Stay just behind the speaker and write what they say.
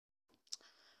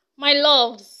My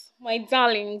loves, my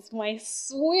darlings, my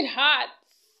sweethearts.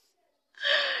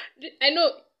 I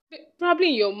know, probably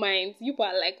in your mind, you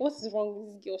are like, what is wrong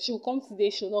with this girl? She'll come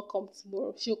today, she'll not come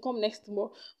tomorrow. She'll come next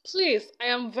tomorrow. Please, I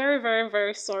am very, very,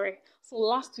 very sorry. So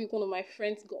last week, one of my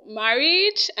friends got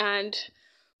married, and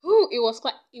it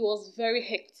was very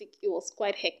hectic. It was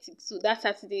quite hectic. So that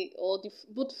Saturday,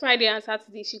 both Friday and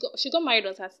Saturday, she got married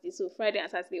on Saturday. So Friday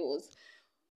and Saturday was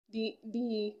the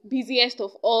busiest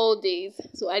of all days.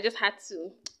 So I just had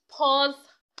to pause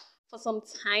for some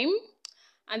time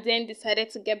and then decided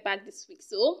to get back this week.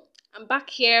 So I'm back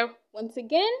here once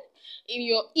again in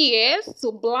your ears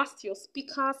to blast your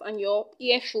speakers and your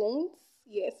earphones.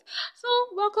 Yes. So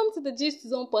welcome to the Gist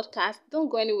Zone podcast. Don't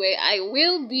go anywhere. I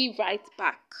will be right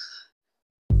back.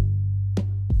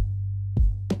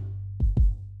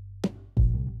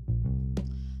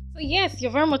 So yes,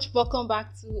 you're very much welcome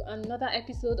back to another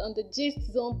episode on the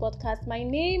Gist Zone podcast. My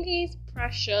name is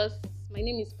Precious.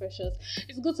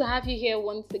 It's good to have you here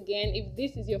once again. If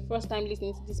this is your first time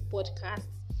listening to this podcast,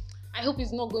 I hope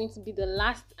it's not going to be the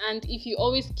last. And if you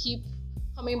always keep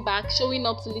coming back, showing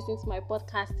up to listen to my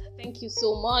podcast, thank you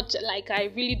so much. Like,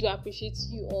 I really do appreciate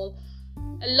you all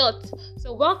a lot.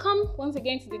 So welcome once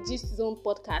again to the Gist Zone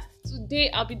podcast.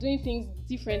 Today I'll be doing things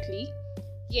differently.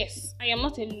 Yes, I am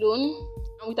not alone.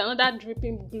 And with another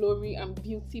dripping glory and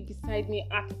beauty beside me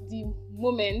at the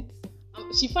moment.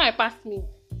 She fine past me.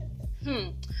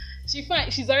 She's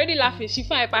already laughing. She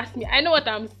fine past me. I know what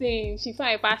I'm saying. She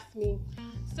fine past me.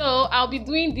 So I'll be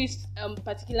doing this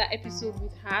particular episode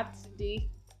with her today.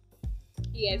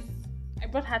 Yes, I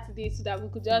brought her today so that we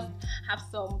could just have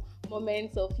some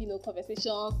moments of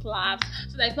conversation, laughs,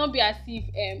 so that it's not be as if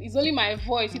it's only my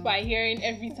voice people are hearing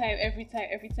every time.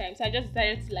 So I just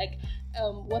decided to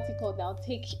I'll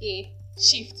take a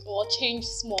shift or change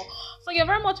small. So you're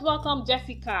very much welcome,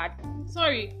 Jessica.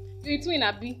 Sorry, you're a twin,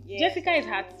 Abby. Yes. Jessica is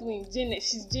her twin. Janet,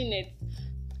 she's Janet.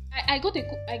 I got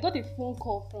a phone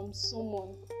call from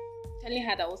someone telling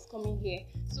her that I was coming here.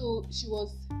 So she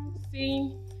was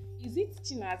saying, is it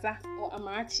Chinaza or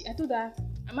Amarachi? I told her,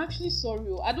 I'm actually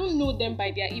sorry. I don't know them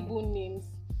by their Igbo names.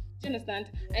 Do you understand?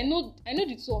 I know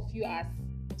the two of you as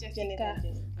Jessica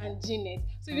and Janet.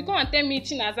 So if you come and tell me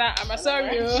Chinaza, I'm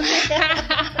sorry.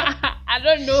 I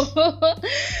don't know.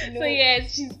 So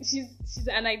yes, she's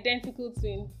an identical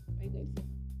twin.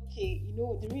 Okay,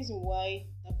 the reason why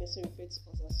that person referred to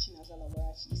us as Chinaza and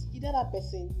Amarachi is either that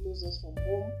person knows us from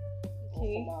home or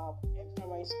from our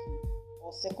primary school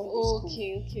or secondary school.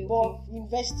 Okay. But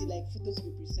university, like Futo to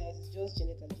be precise, it's just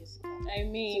Janet and Jessica. I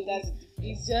mean, so that's the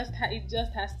difference. It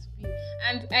just has to be.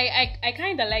 And I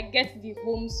kind of like get the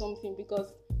home something,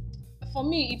 because for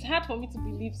me, it's hard for me to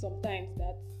believe sometimes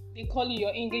that they call you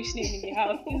your English name in the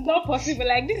house. It's not possible.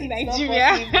 Like, this is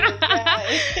Nigeria.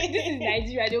 This is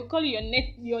Nigeria. They'll call you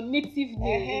your native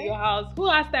name in your house. Who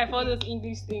has time for all those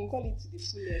English things? Call it to the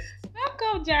fullest.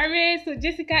 Welcome, Jare. So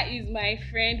Jessica is my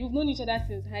friend. We've known each other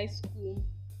since high school.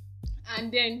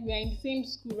 And then we are in the same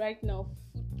school right now,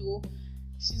 Futo.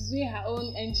 She's doing her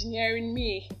own engineering.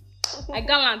 Me, I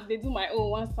gallant. They do my own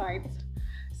one side.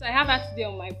 So I have her today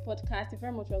on my podcast. You're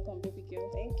very much welcome, baby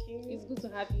girl. Thank you. It's good to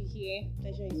have you here.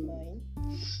 Pleasure is mine.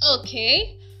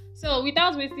 Okay. So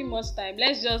without wasting much time,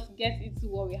 let's just get into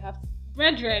what we have.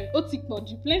 Brethren,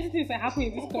 Otikmoju, plenty things are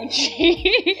happening in this country.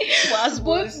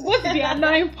 both the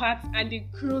annoying part and the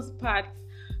cruise part.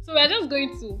 So we're just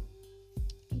going to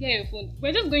get your phone.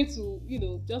 We're just going to,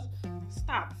 just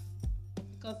start,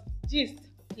 because gist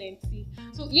plenty.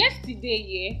 So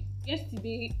yesterday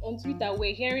on Twitter,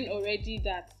 we're hearing already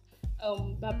that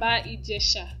Baba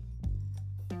Ijesha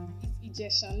is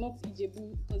Ijesha, not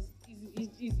Ijebu, because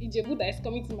it's Ijebu that is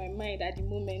coming to my mind at the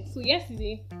moment. So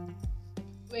yesterday,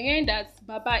 we're hearing that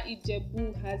Baba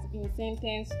Ijebu has been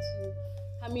sentenced to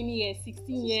how many years?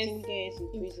 16 years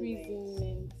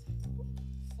imprisonment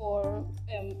for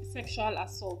sexual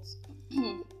assault.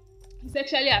 He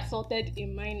sexually assaulted a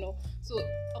minor. So,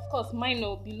 of course,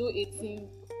 minor below 18.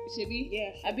 Shebi?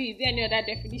 Yeah. Abi, is there any other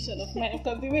definition of minor?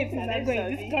 Because the way things are going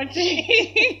in this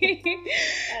country.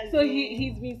 So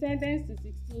he's been sentenced to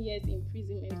 16 years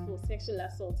imprisonment for sexual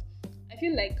assault. I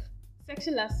feel like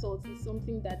sexual assault is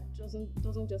something that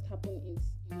doesn't just happen in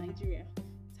Nigeria.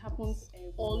 It happens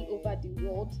all over the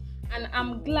world. And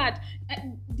I'm glad.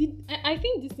 I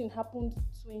think this thing happened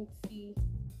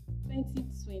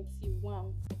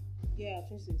 2021. Yeah,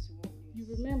 2021. You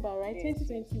remember, right? Yes.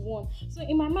 2021. So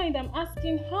in my mind, I'm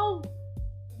asking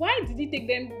why did it take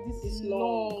them this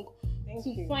long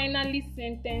to finally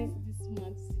sentence this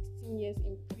man to 16 years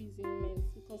imprisonment?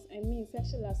 Because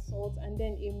sexual assault and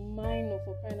then a minor,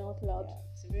 for crying out loud. Yeah,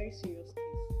 it's a very serious case.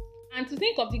 And to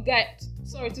think of the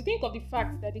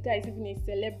fact that the guy is even a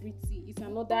celebrity is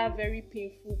another very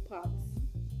painful part.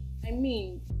 I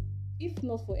mean, if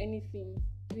not for anything,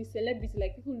 you're a celebrity,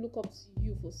 like people look up to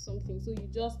you for something, so you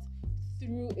just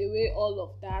threw away all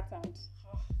of that and just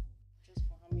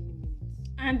for how many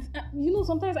minutes? And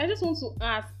sometimes I just want to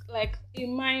ask, like, a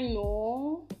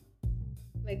minor,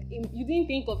 like, you didn't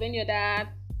think of any other. I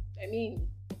mean,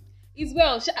 it's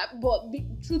well, but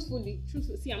truthfully,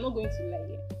 see, I'm not going to lie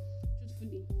here.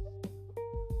 Truthfully,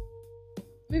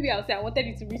 maybe I'll say I wanted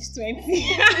it to reach 20.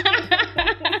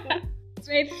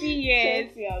 20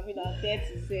 years. 20, I've been at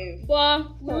 37.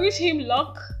 But we wish him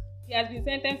luck. He has been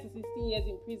sentenced to 16 years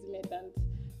imprisonment, and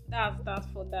that's that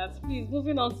for that. Please,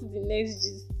 moving on to the next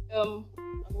gist. And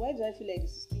why do I feel like the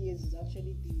 16 years is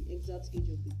actually the exact age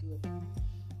of the girl?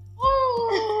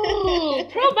 Oh,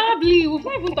 probably. We've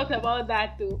not even talked about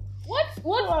that though. What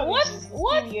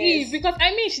if? Because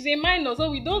I mean, she's a minor,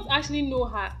 so we don't actually know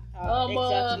her.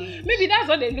 Exactly. Maybe that's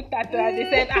what they looked at her and they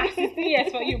said, 16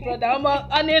 years for you, brother.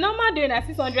 On a normal day,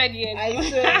 600 years. I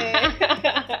swear.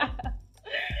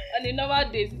 On a normal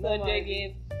day, 600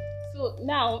 years. So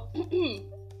now,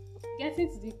 getting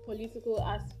to the political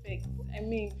aspect, I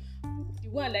mean, the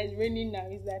one that is reigning now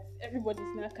is that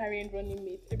everybody's now carrying running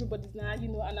mates. Everybody's now,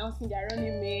 announcing their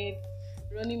running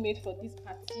mate for this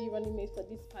party, running mate for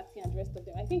this party, and the rest of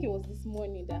them. I think it was this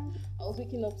morning that I was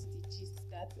waking up to the gist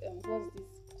that what's this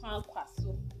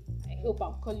Kwankwaso? I hope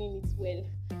I'm calling it well.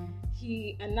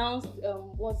 He announced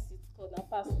what's it called,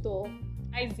 Pastor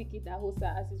Isaac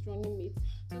Idahosa as his running mate.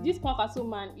 So this Kwankwaso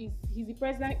man he's the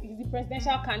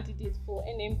presidential candidate for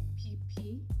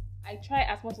NNPP. I try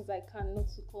as much as I can not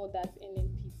to call that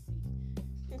NNPC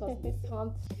because they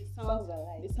sound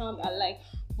alike.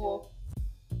 But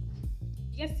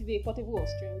yesterday, Portable was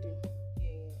trending.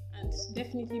 And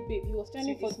definitely, babe, he was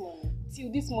trending till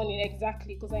this morning,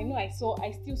 exactly. Because I know I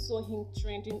still saw him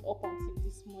trending up until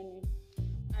this morning.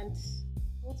 And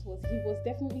he was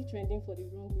definitely trending for the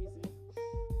wrong reason.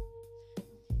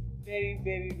 Very,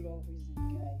 very wrong reason,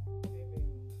 guy. Very, very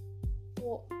wrong.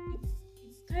 So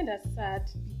it's kind of sad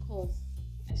because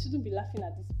I shouldn't be laughing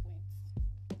at this point.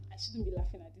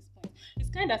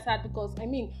 It's kind of sad because I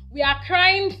mean we are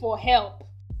crying for help.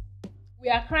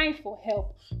 Did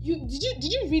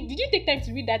you take time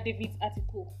to read that David's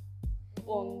article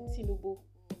on Tinubu? No,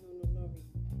 not really.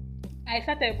 I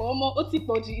started, but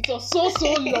it was so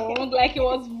long. Like, it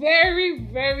was very,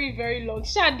 very, very long.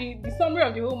 The summary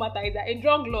of the whole matter is that a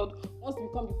drug lord wants to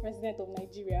become the president of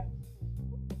Nigeria.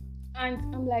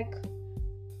 And I'm like,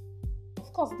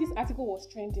 of course, this article was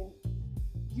trending.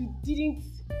 You didn't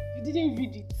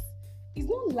read it. It's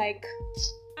not like,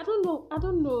 I don't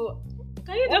know.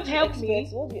 Can you just help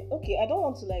me? Okay, I don't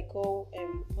want to call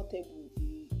Portable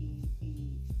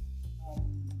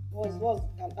what's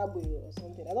an abuelo or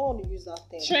something. I don't want to use that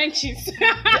term. Trenches.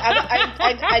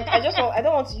 I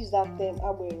don't want to use that term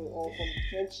abuelo or from the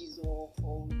trenches or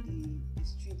from the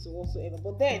streets or whatsoever.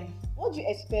 But then, what do you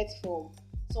expect from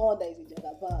someone that is a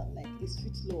jagaban, like a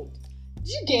street lord?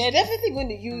 He's definitely going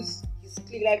to use his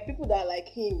clique, like people that are like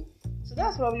him. So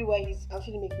that's probably why he's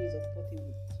actually making use of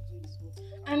Portable.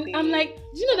 And I'm like,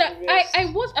 do you know that I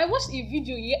watched a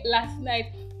video last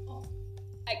night.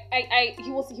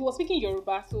 He was speaking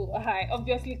Yoruba, so I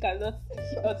obviously cannot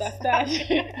understand.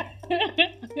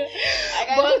 I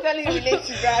can totally relate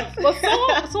to that. But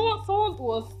someone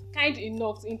was kind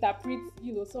enough to interpret,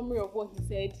 summary of what he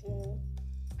said,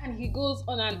 and he goes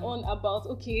on and on about,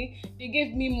 okay, they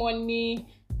gave me money.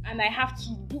 And I have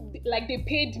to do, like, they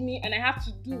paid me and I have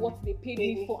to do what they paid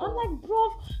me for. I'm like,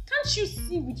 bro, can't you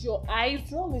see with your eyes?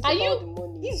 It's not always about the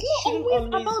money. It's not always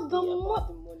about the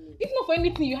money. If not for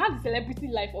anything, you have the celebrity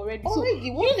life already. So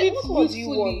what more do you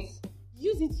want?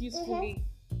 Use it usefully.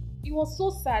 It was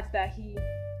so sad that he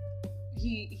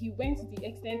went to the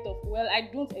extent of, well, I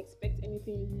don't expect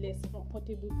anything less from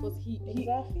Portable because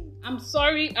exactly. I'm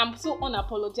sorry, I'm so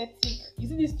unapologetic. You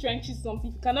see this trenches something.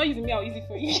 If you cannot use me, I'll use it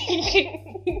for you.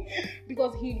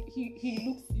 Because he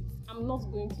looks it. I'm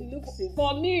not going to. He looks it.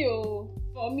 For me,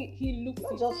 he looks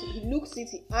not it. Just he looks it,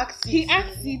 he acts it. He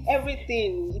acts it.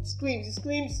 Everything. It screams. He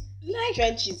screams like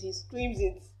trenches. He screams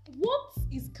it. What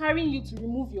is carrying you to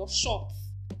remove your shorts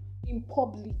in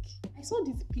public? I saw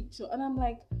this picture and I'm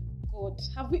like, God,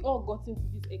 have we all gotten to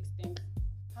this extent?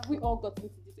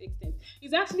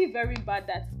 It's actually very bad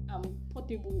that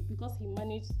Portable, because he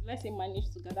managed to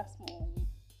gather small money.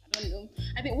 I don't know.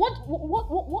 I think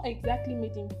what exactly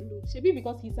made him blow? Maybe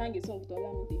because he sang a song with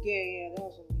Olamide. Yeah, that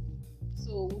was what we did.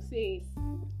 So we'll say,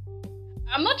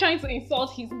 I'm not trying to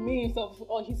insult his means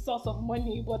or his source of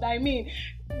money, but I mean,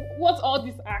 what's all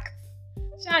this act?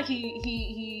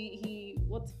 He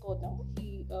what's it called now?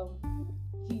 He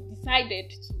decided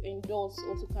to endorse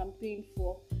or to campaign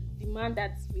for the man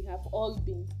that we have all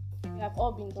been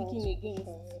kicking against.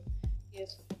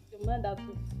 Yes, the man that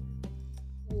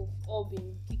we've all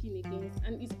been kicking against,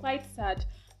 and it's quite sad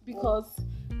because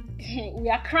we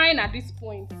are crying at this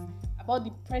point about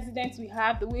the president we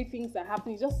have, the way things are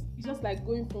happening. It's just like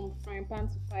going from frying pan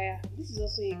to fire. This is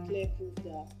also a clear proof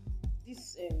that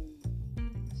this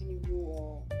Tinubu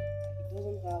or he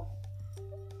doesn't have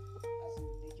as in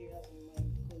Nigerians in mind,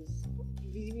 because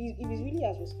if he's really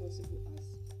as responsible as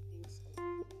things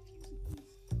feels it is,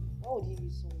 why would he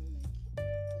use someone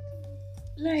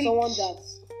like someone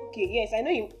that's okay? Yes, I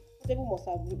know people must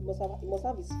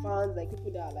have his fans, like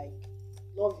people that like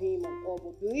love him and all,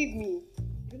 but believe me,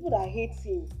 people that hate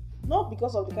him, not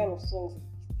because of the kind of songs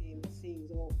he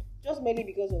sings, or just mainly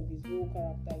because of his whole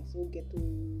character, his whole ghetto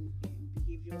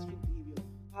behavior, street behavior,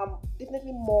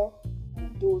 definitely more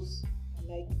than those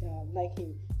that like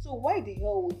him. So why the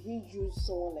hell would he use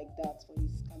someone like that for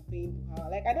his campaign?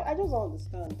 Like I just don't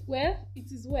understand. Well,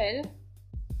 it is.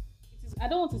 I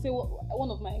don't want to say what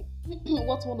one of my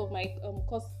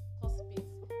classmates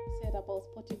said about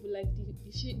Portable, like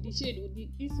the shade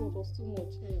this one was too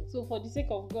much. So for the sake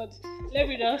of God, let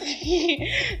me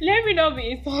not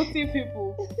be insulting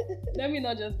people. Let me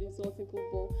not just be insulting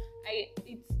people.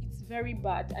 It's very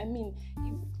bad. I mean,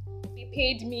 if they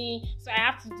paid me, so I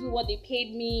have to do what they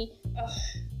paid me.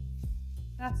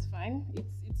 That's fine.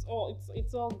 It's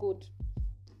all good.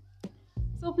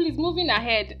 So please, moving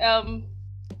ahead.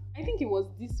 I think it was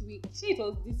this week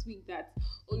that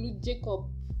Olu Jacob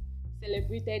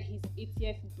celebrated his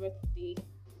 80th birthday.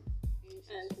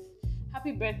 And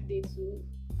happy birthday to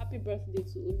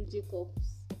Olu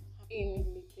Jacobs.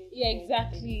 In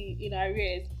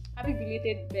arrears. Happy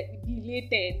belated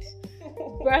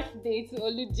birthday to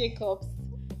Olu Jacobs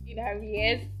in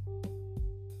arrears.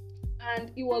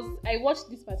 And I watched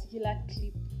this particular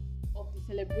clip of the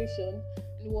celebration,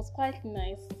 and it was quite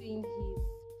nice seeing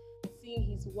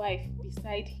his wife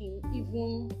beside him,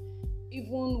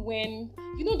 even when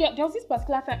there was this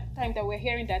particular time that we're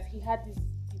hearing that he had this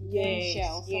dementia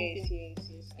or something. Yes.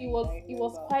 It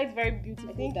was quite very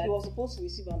beautiful. I think he was supposed to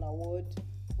receive an award,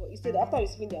 but instead, after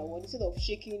receiving the award, instead of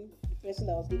shaking the person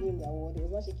that was giving him the award, he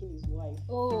was not shaking his wife.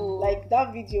 Oh, like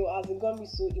that video has got me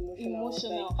so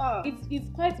emotional. Like, it's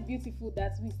quite beautiful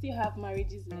that we still have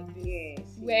marriages like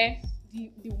this, where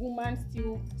the woman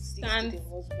still stands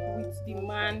with the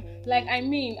man. Like, I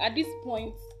mean, at this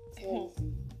point,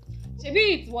 maybe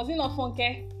it wasn't not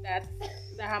funky that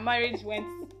her marriage went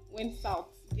south.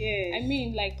 Yes. I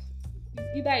mean, like,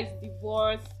 either it's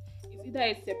divorce, it's either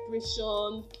a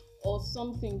separation or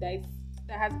something that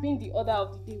has been the order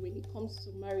of the day when it comes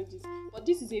to marriages. But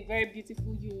this is a very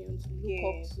beautiful union to look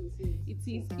up to. It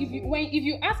is. If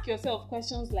you ask yourself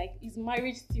questions like, is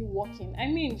marriage still working? I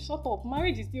mean, shut up.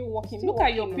 Marriage is still working. Look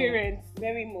at your parents.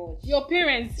 Very much. Your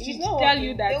parents should tell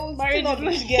you that marriage is not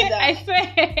together. I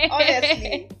swear.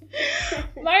 Honestly.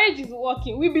 Marriage is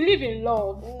working. We believe in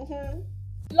love. Mm-hmm.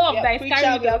 Love that is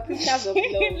carrying you. We are preachers of love.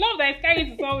 Love that is carrying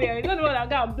you to somewhere. You don't know what I'm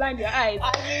going to blind your eyes.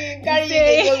 I mean, carry you to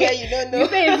go where you don't know. You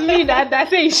say it's me that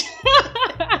says.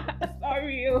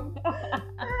 Sorry.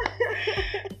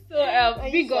 So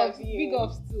big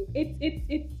ups too.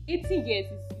 It's 80 years.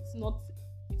 It's not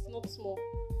small.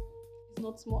 It's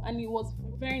not small, and it was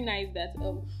very nice that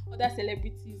other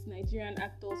celebrities, Nigerian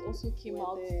actors, also came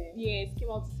out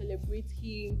to celebrate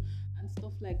him and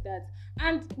stuff like that.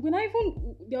 And when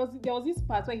there was this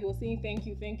part where he was saying thank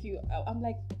you, I'm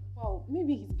like, wow,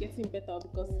 maybe he's getting better,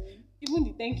 because even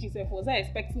the thank you self, was I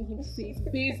expecting him to say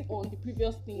it based on the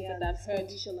previous things that I've heard.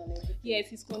 Condition and everything. Yes,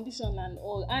 his condition and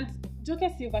all. And Joke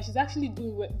Silva, she's actually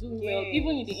doing well,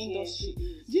 even in the industry.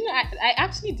 Do you know? I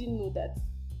actually didn't know that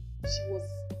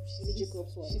she's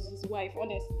Jacob's wife. She's his wife,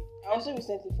 honestly. I also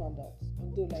recently found out,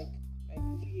 although like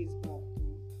a few years back.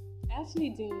 I actually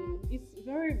didn't know. It's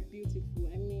very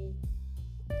beautiful. I mean,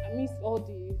 I miss all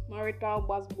the marital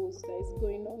buzzballs that is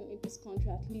going on in this country,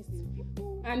 at least.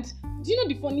 And do you know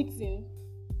the funny thing?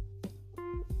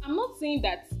 I'm not saying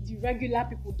that the regular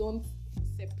people don't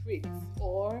separate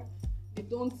or they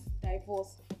don't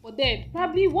divorce, but then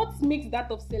probably what makes that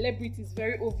of celebrities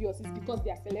very obvious is because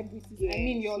they are celebrities. I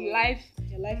mean, your life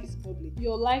is public.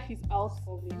 Your life is out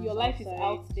public. Your life is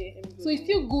out there. So it's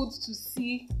still good to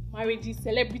see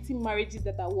celebrity marriages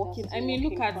that are working. I mean,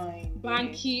 look at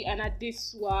Banky and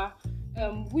Adesua.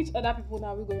 Which other people now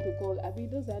are we going to call? I mean,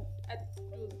 those are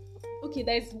okay.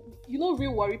 There's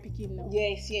Real Worry Picking now.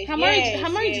 Yes. Her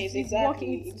marriage is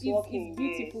exactly. working. It's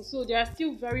beautiful. So there are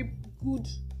still very good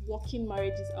working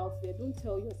marriages out there. Don't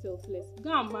tell yourself less.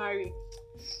 Go and marry.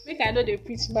 Make I know they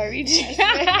preach marriage.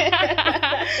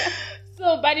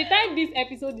 So by the time this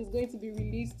episode is going to be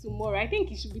released tomorrow, I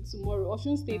think it should be tomorrow,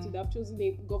 Osun State would have chosen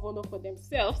a governor for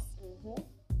themselves.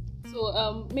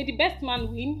 So may the best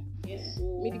man win. Yes.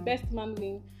 May the best man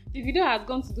win. The video has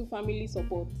gone to do family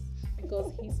support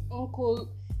because his uncle,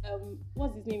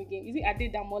 what's his name again? Is it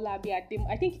Adedamola?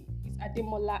 I think it's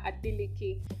Ademola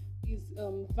Adeleke. Is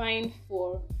vying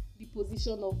for the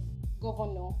position of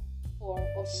governor for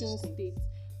Osun State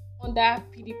under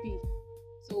PDP.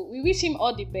 So we wish him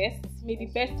all the best. May the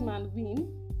best man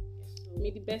win.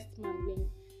 May the best man win.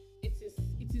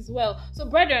 It is well. So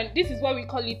brethren, this is what we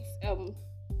call it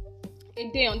a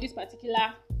day on this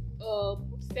particular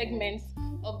segment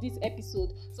of this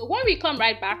episode. So when we come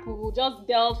right back, we will just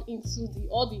delve into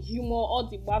all the humor, all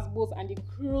the buzzwords and the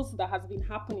cruise that has been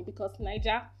happening, because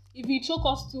Niger, if you choke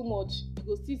us too much, you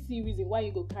go still see reason why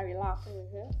you go carry laugh.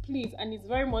 Please. And it's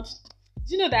very much.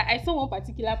 Do you know that I saw one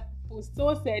particular post?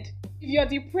 Someone said, if you're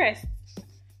depressed,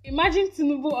 imagine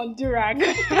Tinubu on Durag.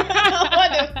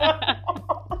 What the fuck?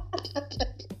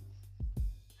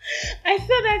 I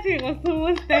saw that thing was so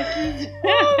most tacky.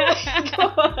 Oh my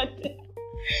god.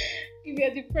 If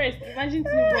you're depressed, imagine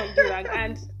Tinubu on Durag.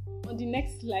 And on the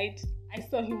next slide, I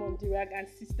saw him on Durag and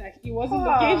sister. He wasn't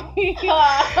looking. he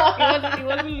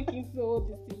wasn't looking so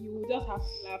distant. You will just have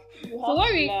to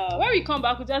laugh. So when we come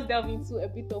back, we'll just delve into a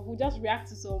bit of. We'll just react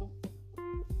to some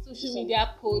social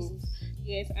media posts,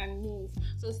 yes, and memes.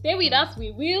 So stay with us.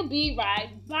 We will be right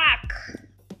back.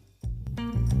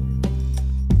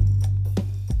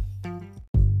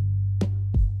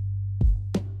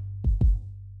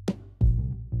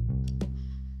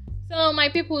 So my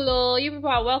people, you people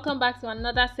are welcome back to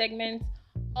another segment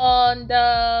on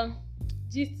the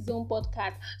Gist Zone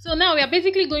podcast. So now we are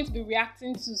basically going to be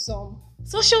reacting to some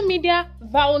social media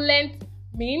violent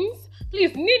memes.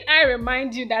 Please, need I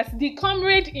remind you that the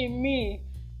comrade in me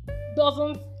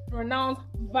doesn't pronounce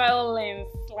violence.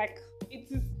 Like, it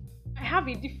is, I have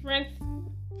a different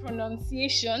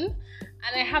pronunciation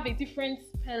and I have a different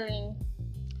spelling.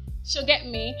 She'll get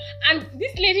me. And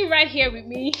this lady right here with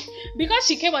me, because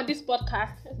she came on this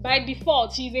podcast, by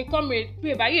default, she's a comrade.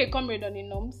 Babe, are you a comrade on the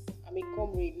norms? I'm a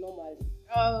comrade normally.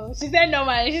 Oh, she said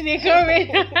normally. She's a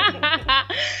comrade.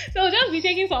 So we'll just be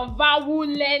taking some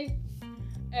violent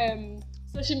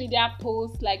social media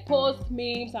posts, like posts,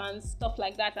 memes, and stuff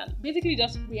like that, and basically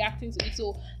just reacting to it.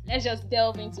 So let's just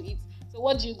delve into it. So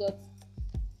what do you got?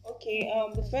 Okay,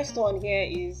 the first one here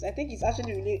is, I think it's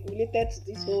actually related to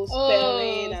this whole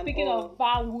spelling. And speaking of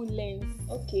violence.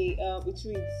 Okay, it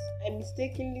reads, I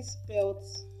mistakenly spelled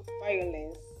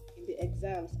violence in the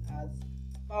exams as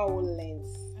violence.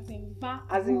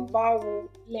 As in vowel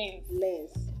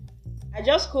lens. I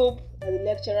just hope that the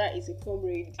lecturer is a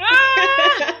comrade.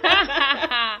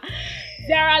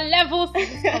 There are levels to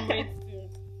this comrade too.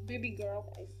 Baby girl,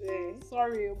 I say.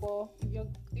 Sorry, but if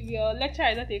your lecturer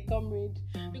is not a comrade,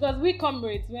 because we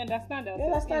comrades, we understand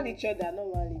ourselves. We understand each other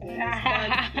normally. We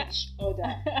understand each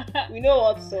other. We know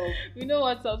what's up. We know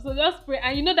what's up. So just pray.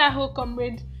 And you know that whole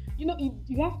comrade, you know,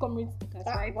 you have comrade stickers,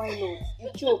 right? Why not? You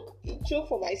choke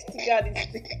for my sticker this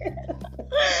sticker.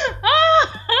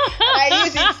 I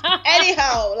use it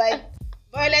anyhow. Like,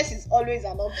 violence is always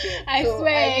an option. I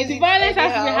swear, the violence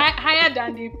has to be higher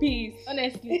than the peace.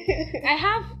 Honestly, I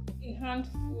have a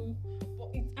handful, but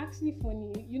it's actually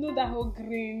funny. You know that whole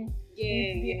green,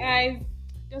 the eyes.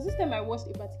 There was this time I watched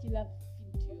a particular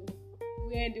video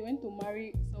where they went to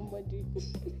marry somebody.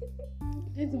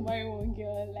 They went to marry one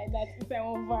girl like that. It's like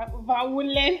one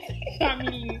violent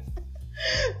family.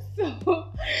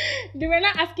 So they were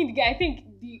not asking the guy. I think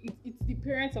it's the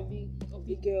parents of the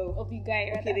girl, of the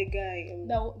guy. Okay, rather. The guy.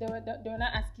 They were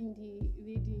not asking the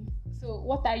lady. So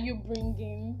what are you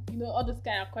bringing? You know, all those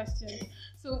kind of questions.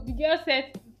 So the girl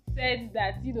said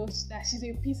that, you know, that she's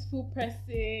a peaceful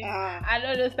person and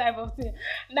all those type of things.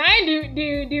 Now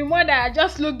the mother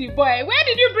just looked the boy. Where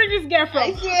did you bring this girl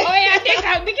from? Oh yeah, take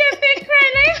her. The girl stayed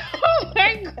crying like, oh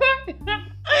my god.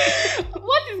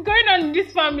 What is going on in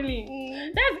this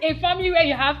family? That's a family where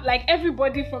you have like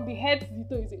everybody from the head to the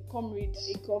toe is a comrade.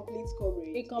 A complete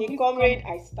comrade. A comrade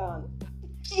I stand.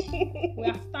 We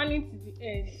are standing to the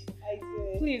edge.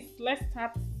 Please,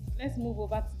 let's move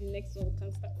over to the next one. We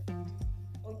can start.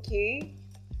 Okay.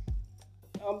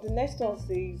 The next one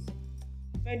says,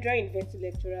 Federal University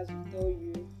lecturers will tell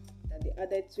you that they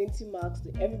added 20 marks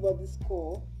to everybody's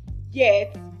score,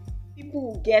 yet people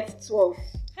will get 12.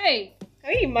 Hey!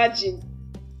 Can you imagine?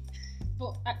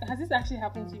 But has this actually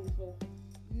happened to you before?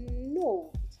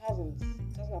 No, it hasn't.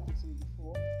 It hasn't happened to me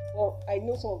before. Well, I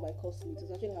know some of my classmates,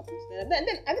 it's actually happened to them. And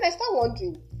then I start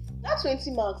wondering, that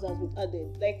 20 marks that's been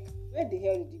added, like, where the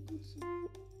hell did it go to?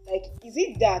 Like, is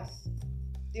it that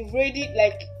they've already,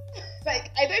 like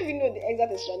I don't even know the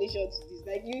exact explanation to this.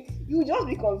 Like, you just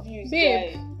be confused,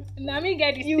 babe. Let me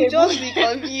get this. You just be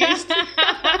confused.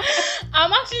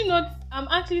 I'm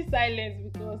actually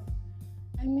silent because,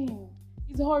 I mean,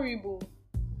 it's horrible.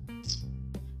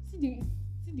 See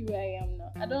the way I am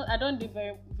now. I don't do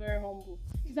very, very humble.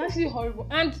 It's actually horrible.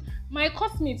 And my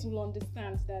classmates will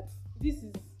understand that this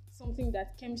is something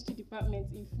that chemistry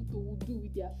department in FUTO will do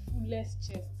with their fullest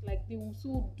chest. Like, they will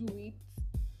so do it.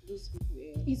 Those people,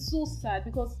 yeah. It's so sad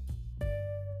because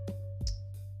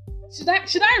should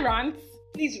I rant?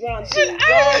 Please rant. You're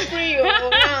free.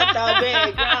 Rant, I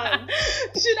beg, rant.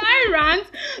 Should I rant?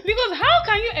 Because how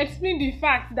can you explain the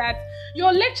fact that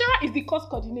your lecturer is the course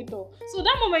coordinator? So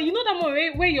that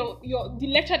moment where the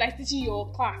lecturer that's teaching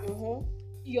your class,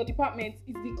 your department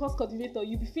is the course coordinator,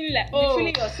 you'll be feeling like, oh,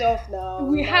 feeling yourself now.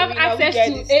 We have access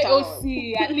to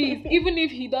AOC at least, even if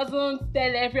he doesn't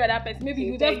tell every other person. Maybe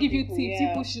he'll just give you tips. Yeah.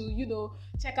 People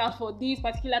should, check out for this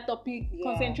particular topic,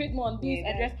 concentrate more on this,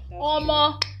 address.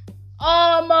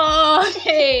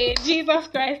 Hey, Jesus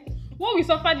Christ. What we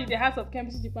suffered in the house of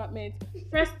chemistry department,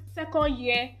 second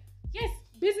year, yes,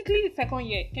 basically second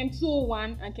year, Chem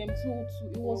 201 and Chem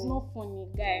 202, it was not funny,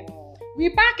 guy.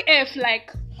 We pack F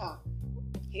like,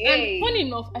 Hey. And funny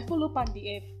enough, I follow back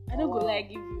the F. I don't go like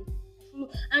give you.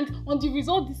 And on the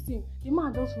result this thing, the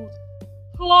man just wrote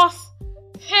plus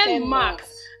 10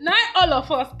 marks. Now all of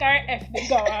us carry F they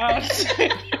go out.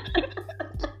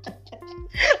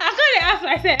 I can't ask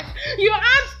myself, you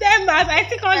asked 10 marks, I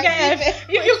still can't get F.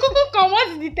 You could come,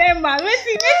 what's the 10 marks? Wait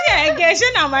till I get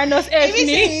shown a minus F.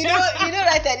 You don't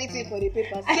write anything for the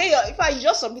papers. If I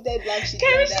just submitted blank sheet.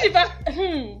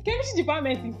 Chemistry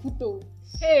department in FUTO.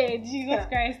 Hey, Jesus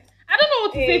Christ. I don't know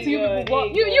what to say to you people,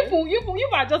 but you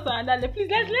are just another. Please,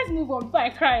 let's move on before I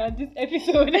cry on this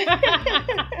episode.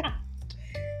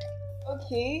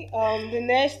 Okay, the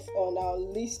next on our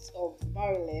list of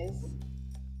violence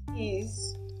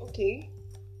is,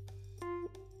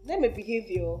 name a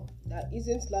behavior that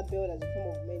isn't labeled as a form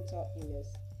of mental illness,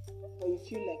 but you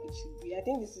feel like it should be. I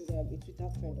think this is a Twitter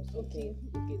trend or something.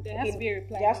 Okay. There has to be a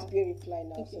reply. There has to be a reply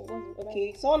now.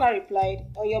 Okay, someone had replied,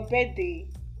 on your birthday,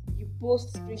 you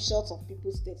post screenshots of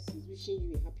people's statuses wishing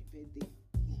you a happy birthday.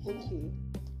 Okay.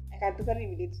 I can totally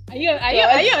relate. Are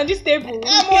you on this table?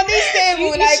 I'm on this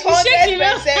table, like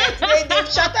 100%. They've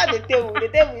shattered the table.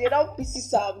 They don't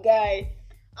pieces up, guy.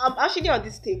 I'm actually on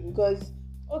this table because,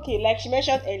 like she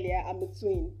mentioned earlier, I'm a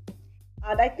twin.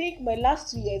 And I think my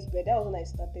last 2 years birthday, that was when I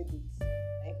started it.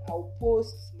 Like, I'll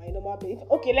post my normal birthday.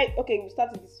 We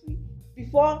started this way.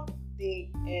 Before the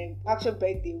actual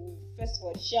birthday, we first of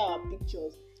all share our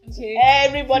pictures. Okay.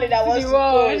 Everybody that wants to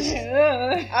post.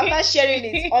 After sharing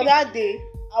it, on that day,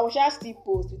 I will just still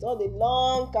post with all the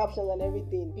long captions and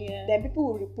everything. Yeah. Then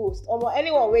people will repost.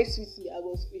 Anyone waits with me, I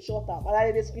go screenshot them. And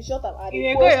I screenshot them and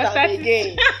I post them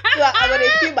again. So I'm going to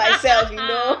feel myself,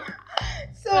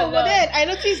 So, but then I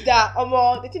noticed that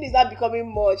the thing is not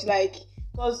becoming much, like,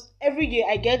 because every day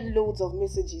I get loads of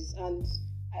messages and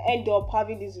I end up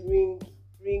having this ring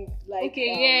like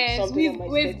something on my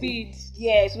waist bead.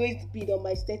 Yes, waist bead on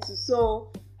my status.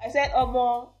 So I said, I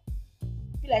feel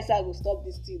like I will stop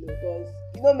this thing because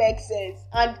it makes sense.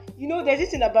 And there's this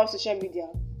thing about social media.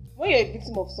 When you're a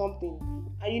victim of something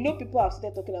and people have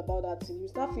started talking about that thing, you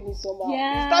start feeling somehow.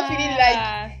 Yeah. You start feeling like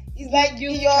it's like you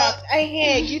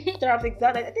trapped.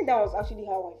 Exactly. I think that was actually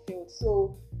how I felt.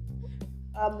 So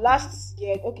last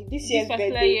year, this year's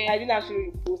birthday, I didn't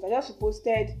actually repost. I just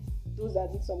reposted those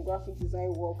that did some graphic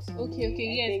design works.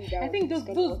 Yes. I think those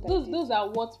are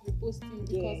what reposting,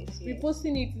 because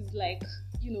reposting it is like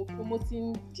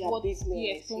promoting their business.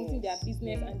 Yes, promoting their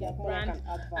business and their brand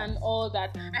and all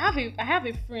that. I have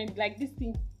a friend, like, this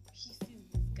thing pisses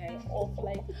this guy off.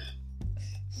 Like,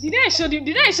 did I show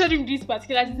him this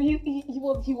particular thing?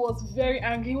 He was very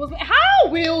angry. He was like, how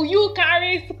will you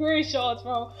carry screenshots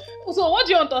from? So what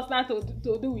do you want us now to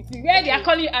do with it? Where they are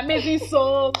calling you amazing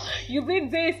soul, you did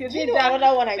this, you did that.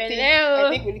 Another one I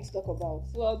think we need to talk about.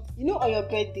 Well, on your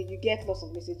birthday you get lots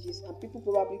of messages and people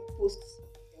probably post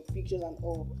your pictures and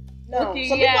all. Now, some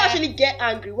people actually get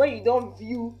angry when you don't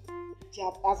view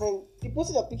as in they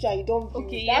posted a picture and you don't view.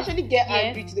 They actually get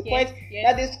angry to the point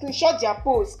that they screenshot their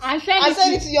post and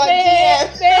send it to your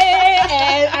DM.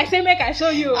 I say make I show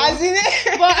you.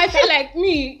 But I feel like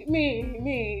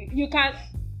me, you can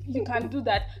do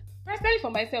that. Personally,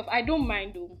 for myself, I don't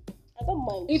mind though. I don't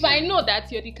mind. If I know that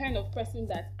you're the kind of person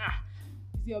that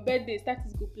it's your birthday,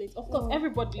 status go place. Of course,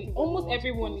 everybody almost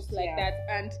everyone is like that.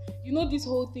 And you know this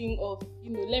whole thing of,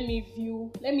 let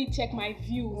me check my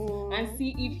views and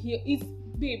see if he is,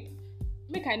 babe,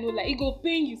 make I know, like, it go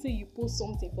pain you say you post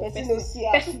something for the person no see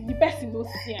especially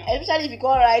if you go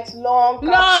write long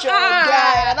caption,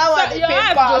 guy, that one your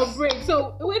heart go break.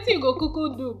 So wetin you go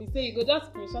kuku do be say you go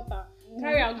just screenshot am,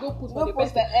 carry am go put for the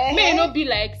person. May no be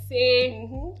like say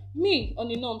me on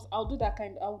the norms, I'll do that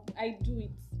kind. I do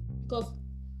it because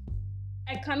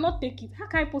I cannot take it. How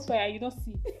can I post for you and you don't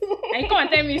see? And you come and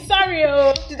tell me, sorry,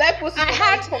 did I post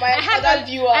it for my other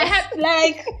viewers? I had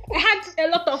a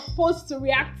lot of posts to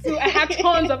react to. I had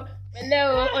tons of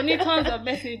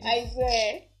messages. I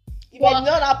swear. If I did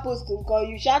not post to call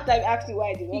you, shout out asking why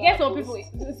I did not. You get some people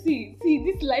see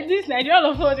this Nigerian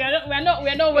of us, we're not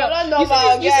well. We're not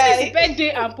normal, you see this birthday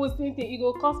and posting thing, it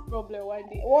go cause problem one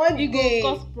day. It go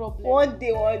cause problem. One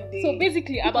day. So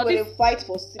basically people about this fight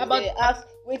for sleep. They ask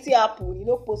wetin happen, you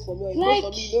no post for me or you post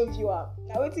for me, you no view am.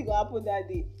 Na wetin go happen that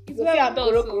day? You go see am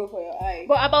koro for your eye.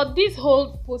 But about this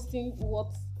whole posting,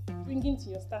 bringing to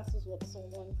your status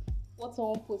what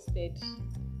someone posted.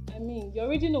 I mean, you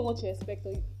already know what you expect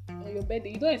on your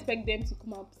birthday. You don't expect them to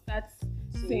come up start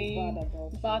saying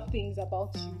bad things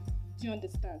about you. Do you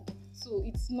understand? So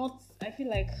it's not, I feel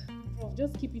like,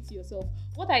 just keep it to yourself.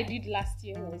 What I did last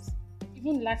year was,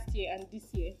 even last year and this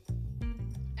year,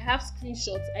 I have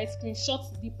screenshots. I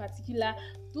screenshot the particular,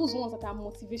 those ones that are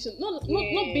motivation. Not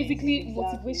basically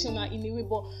motivational in a way,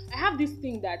 but I have this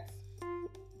thing that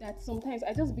sometimes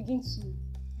I just begin to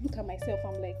look at myself.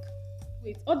 I'm like,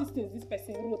 wait, all these things this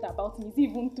person wrote about me is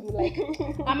even true? Like,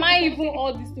 am I even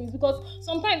all these things? Because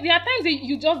sometimes there are times that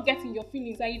you just get in your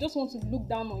feelings and you just want to look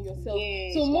down on yourself.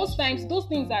 Yes, so most times those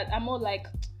things that are more like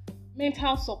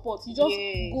mental support, you just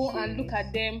go and look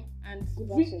at them and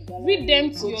read them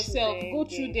to yourself, go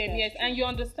through them, and you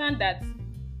understand that,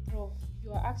 bro,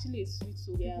 you are actually a sweet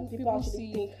soul. People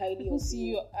see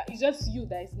you. It's just you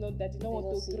that is not that you don't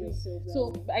want to do.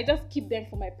 So I just keep them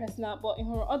for my personal. But in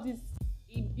all this.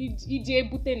 EJ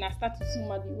Bute na status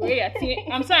madu.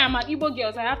 I'm sorry, I'm an Igbo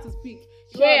girl, so I have to speak.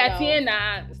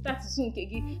 Status status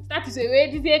waste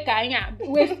to be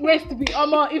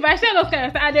if I say those kind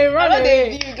of stuff, I don't run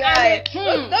away.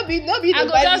 Don't be I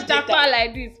go just dapper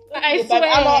like this. I swear.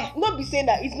 Not be saying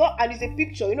that it's not, and it's a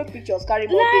picture. You know, pictures carry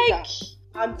more data.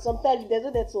 And sometimes there's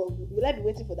no that one. Will I be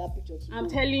waiting for that picture to I'm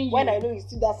telling you. When I know it's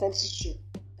still that same picture.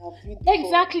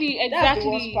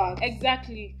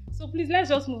 Exactly. So please, let's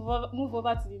just move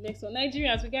over to the next one.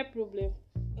 Nigerians, we get problem.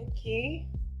 Okay.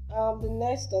 The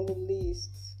next on the list.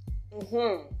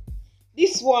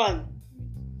 This one.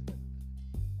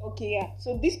 Okay, yeah.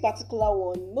 So this particular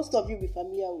one, most of you will be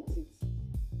familiar with it.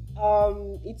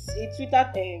 It's a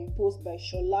Twitter post by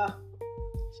Shola,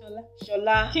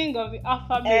 king of the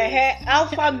alpha males.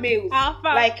 Alpha males.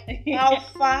 Like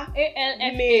alpha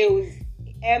males.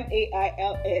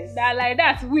 MAILS. That like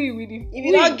that we the. If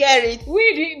you don't get it,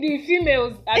 we the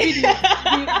females. I mean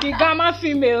the gamma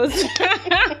females.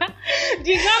 The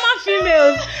gamma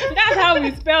females. That's how we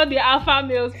spell the alpha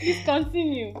males. Please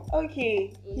continue.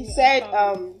 Okay. He said,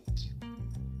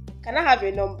 can I have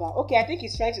your number? Okay, I think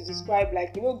he's trying to describe,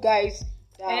 like, guys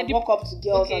that walk up to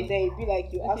girls and then it'd be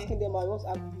like you're asking them, you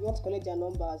want to collect their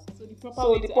numbers.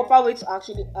 So the proper way to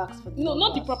actually ask for the numbers.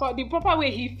 Not the proper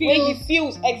way he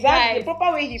feels. Exactly. Right. The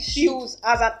proper way he feels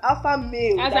as an alpha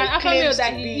male. As an alpha male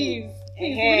that he is.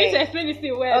 We need to explain this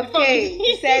thing well. Okay.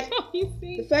 He said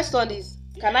the first one is,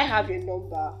 can I have your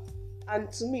number?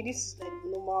 And to me, this is like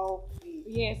normal.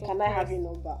 Yes. Can I have your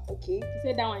number? Okay. He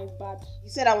said that one is bad. You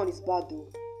said that one is bad though.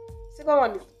 Second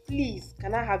one is, please,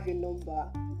 can I have your number?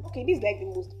 Okay, this is like the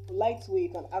most polite way you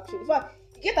can actually. In fact,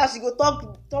 you get as you go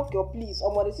talk your please,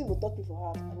 or when they go talk me for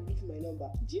her, I will give you my number.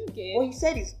 Do you get? What he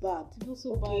said is bad.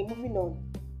 So okay, bad. Moving on.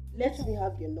 Let me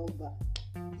have your number.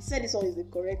 He said this one is the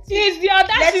correct. It's the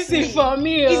audacity for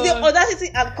me. It's the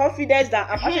audacity and confidence that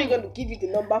I'm actually going to give you the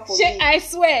number for me. I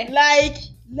swear. Like,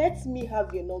 let me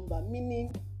have your number,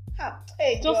 meaning.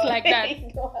 Hey, just God. Like that.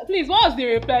 Please, what was the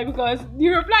reply? Because the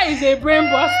reply is a brain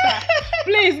buster.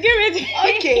 Please give it.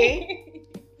 Okay.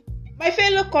 My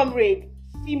fellow comrade,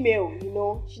 female,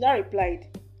 she now replied.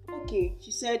 Okay,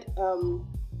 she said,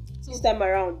 this time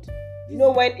around, when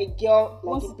a girl,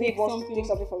 like a babe wants to take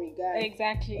something from a guy.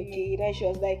 Exactly. Okay, then she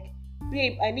was like,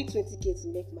 babe, I need 20k to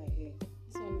make my hair.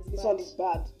 This one is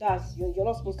bad. That's, you're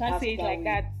not supposed to ask. You can't say it like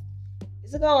that. The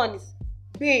second one is,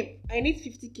 babe, I need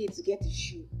 50k to get a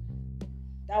shoe.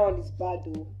 That one is bad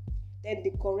though. Then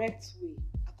the correct way,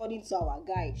 according to our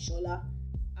guy, Shola,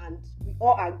 and we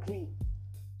all agree,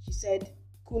 she said,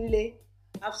 Kunle,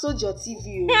 I've sold your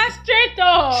TV. Straight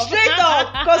up.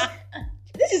 Because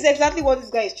this This is exactly what this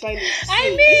guy is trying to say. I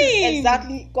mean, this is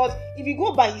exactly, because if you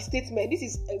go by his statement, this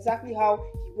is exactly how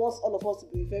he wants all of us to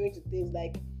be referring to things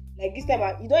like this time.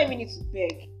 You don't even need to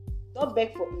beg. Don't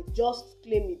beg for it. Just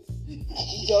claim it.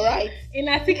 It's your right. In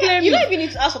article, you don't even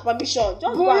need to ask for permission.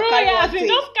 Just go and carry one thing.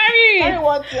 Just carry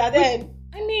one thing, and then.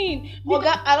 I mean,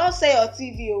 I don't say your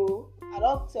TV. I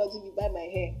don't tell TV buy my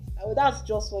hair. That's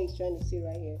just what he's trying to say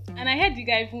right here. And I heard the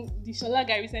Shola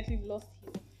guy recently lost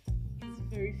his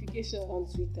verification on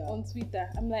Twitter.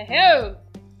 I'm like, hell,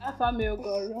 alpha male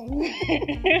got wrong.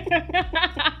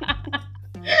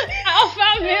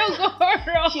 Alpha male got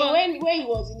wrong. When he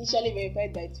was initially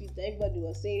verified by Twitter, everybody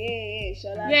was saying, hey,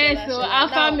 Shola. Yes, so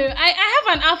alpha male. I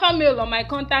have an alpha male on my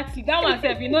contact sheet. That one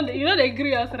said, you know they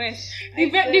agree us rest. The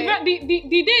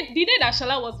day that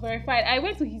Shola was verified, I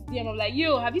went to his DM. I'm like,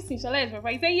 yo, have you seen Shola is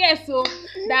verified? He said yes, so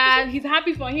that he's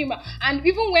happy for him. And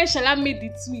even when Shola made the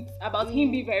tweet about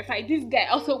him being verified, this guy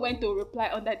also went to reply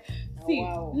on that. See,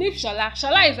 leave Shola.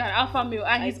 Shola is an alpha male,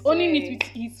 and he's owning it with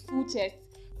his full chest.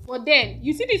 But then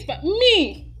you see this,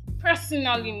 me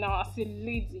personally now as a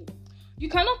lady, you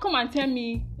cannot come and tell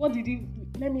me what did you do.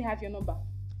 Let me have your number.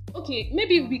 Okay,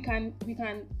 maybe we can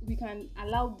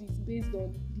allow this based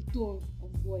on the tone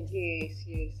of voice.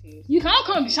 Yes. You cannot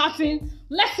come and be shouting,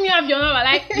 let me have your number.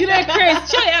 Like, you know, crazy.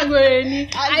 Sure, you're going.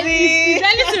 Is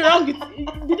there anything wrong with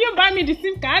it? Did you buy me the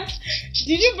SIM card?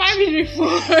 Did you buy me the phone?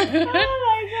 Oh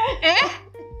my God.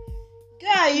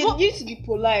 Yeah, you need to be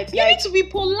polite. You need to be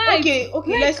polite.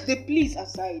 Okay, let's the please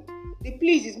aside. The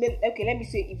please is meant, okay, let me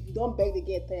say, if you don't beg the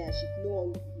girl tired,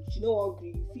 she no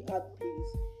hungry, you feel add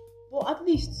please. But at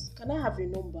least, can I have your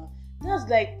number? That's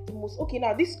like the most, okay,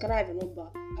 now this, can I have your number?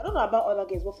 I don't know about other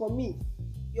girls, but for me,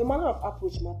 your manner of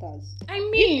approach matters. I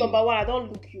mean, if number one, I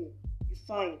don't look you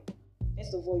fine.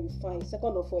 First of all, you fine.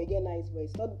 Second of all, you get nice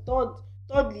voice.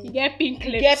 Thirdly, you get pink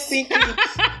lips.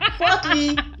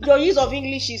 Fourthly, your use of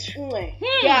English is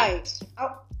guy.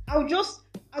 I'll just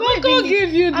I'm not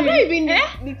even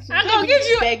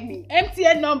beg me.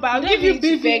 MTN number. I'll give you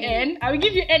BVN. I will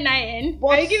give you NIN. I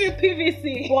will give you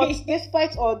PVC. But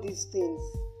despite all these things,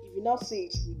 if you now say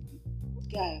it rudely,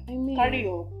 guy, carry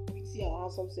your pretty and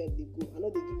handsome self. They go. I know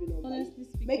they give you number. Honestly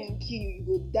speaking, make you kill you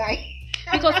go die.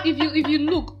 Because if you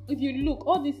look,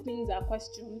 all these things are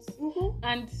questions,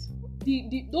 and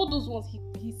all those ones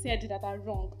he said that are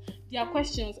wrong, they are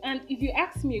questions. And if you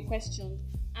ask me a question,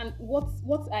 and what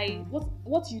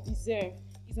you deserve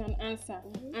is an answer,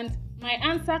 and my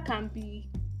answer can be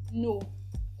no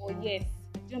or yes.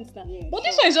 Do you understand? Yeah, but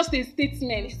this one is just a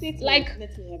statement. Like,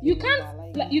 you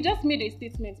can't. Like, you just made a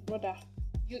statement, brother.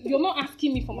 You're not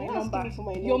asking me for my number.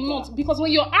 You're not, because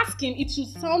when you're asking, it should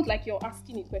sound like you're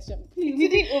asking a question. Please, you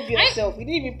didn't owe yourself. You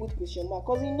didn't even put question mark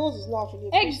because he knows it's not actually a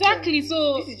question. Exactly.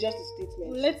 So this is just a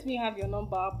statement. Let me have your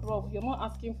number, bro. You're not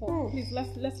asking for. Please,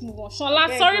 let's move on.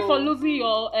 Shola, sorry for losing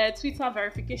your Twitter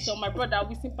verification, my brother.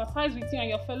 We sympathize with you and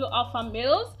your fellow alpha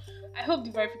males. I hope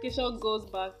the verification goes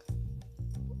back.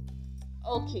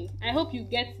 Okay, I hope you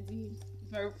get the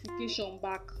verification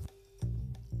back.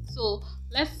 So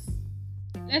let's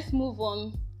move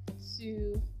on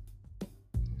to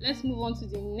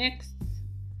the next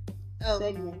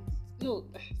segment. No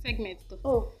segment.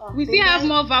 We still have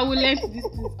more virulent this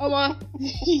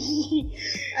thing.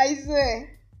 I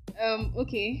swear.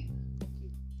 Okay.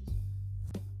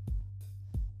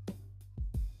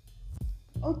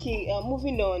 Okay,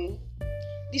 moving on.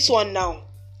 This one now.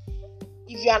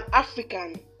 If you're an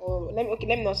African, or let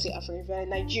me not say African, if you're a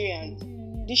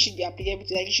Nigerian, this should be applicable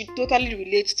to, like, you should totally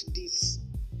relate to this.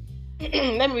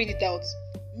 Let me read it out.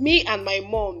 Me and my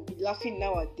mom be laughing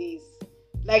nowadays.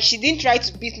 Like, she didn't try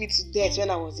to beat me to death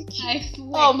when I was a kid. I swear.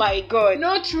 Oh my God.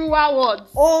 No truer words.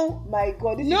 Oh my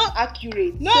God. This is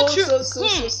accurate. No true.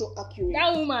 So accurate.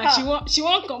 That woman, she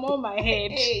won't come on my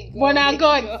head. Hey, but now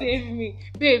God save me.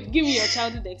 Babe, give me your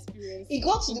childhood experience. It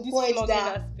got to the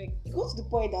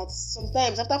point that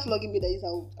sometimes after flogging me like this,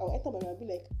 I'll enter my room and be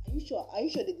like, Are you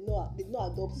sure they did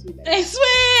not adopt me? Like, I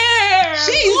swear. Is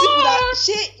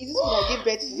this what I gave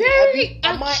birth to? Very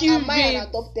accurate. Am I an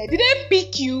adopted? Did they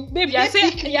pick you? Baby, you're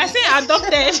saying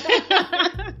adopted.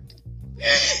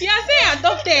 You're saying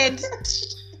adopted.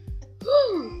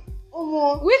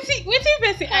 Waiting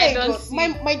person I don't see.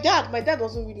 My dad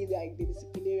wasn't really like the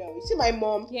disciplinarian. You see my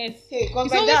mom? Yes. Hey, because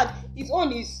my dad, his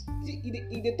own is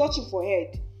they touch him for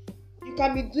head. You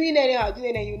can be doing anyhow,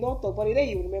 you not talk, but then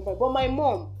you remember. But my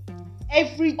mom,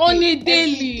 every day, on a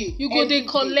daily, you go they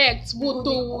collect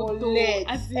woto.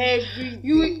 Every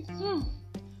day.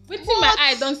 Waiting my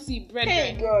eye don't see, brethren.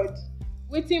 Hey God.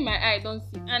 Waiting my eye don't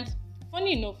see. And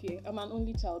funny enough, I'm an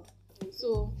only child.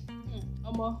 So,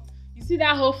 You see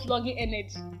that whole flogging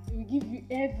energy? They will give you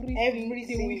everything.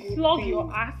 They will flog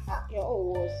your ass. Your own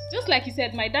was. Just like you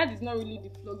said, my dad is not really the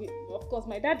flogging. Of course,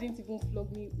 my dad didn't even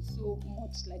flog me so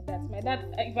much like that. My dad,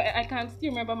 I can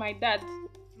still remember my dad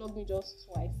flogged me just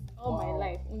twice. All my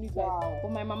life, only twice.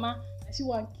 But my mama, she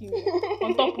won't kill me.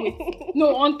 On top waiting.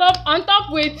 No, on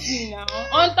top waiting now.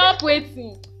 On top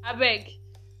waiting. I beg.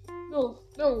 No,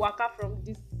 walk out from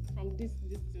this thing.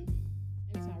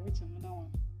 Let's reach another one.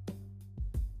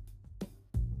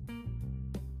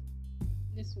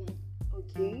 This one.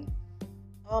 Okay.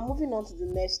 Moving on to the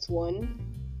next one.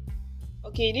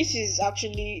 Okay, this is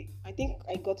actually, I think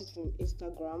I got it from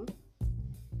Instagram.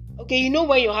 Okay, you know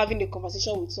when you're having a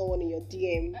conversation with someone in your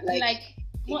DM, like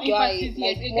a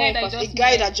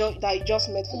guy that you just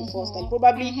met for the first time.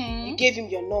 Probably you gave him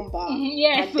your number.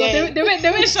 Yeah, so then, they went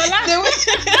Shola.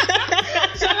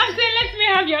 Shola said, "Let me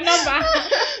have your number."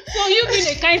 So you being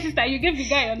a kind sister, you gave the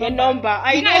guy your number.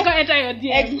 I know. Go enter your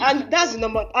DM. And that's the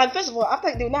number. And first of all,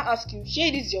 after they will not ask you,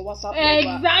 share this your WhatsApp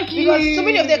number. Exactly. Because so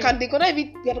many of them they cannot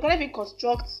even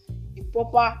construct a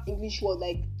proper English word,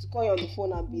 like to call you on the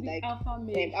phone and be like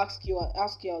ask you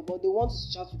out, but they want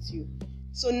to chat with you.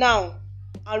 So now,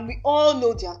 and we all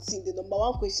know their thing. The number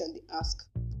one question they ask: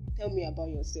 tell me about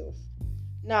yourself.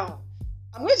 Now,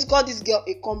 I'm going to call this girl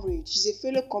a comrade. She's a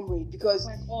fellow comrade because,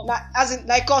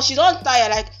 she don't tire.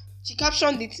 Like she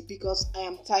captioned it because I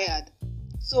am tired.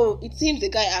 So it seems the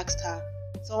guy asked her,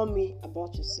 "Tell me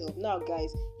about yourself." Now,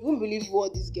 guys, you won't believe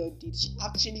what this girl did. She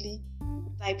actually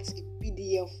typed a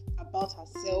PDF about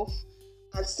herself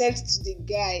and sent it to the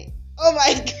guy. Oh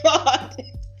my God.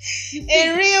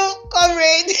 A real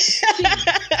comrade.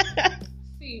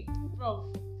 See,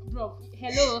 bro.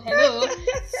 Hello.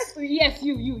 Yes,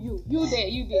 you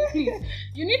there. Please,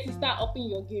 you need to start upping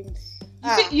your game.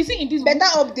 You see in this better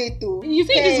update though. You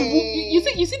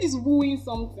see this wooing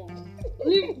something.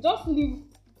 Just leave.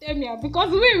 Tell me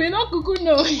because we not cuckoo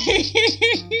know.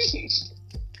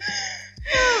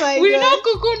 Oh we not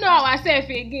cuckoo know ourselves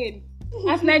again.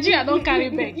 As Nigeria don't carry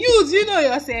back. You know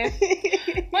yourself.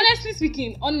 Honestly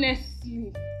speaking,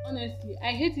 honestly,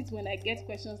 I hate it when I get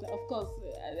questions. Of course,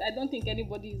 I don't think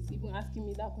anybody is even asking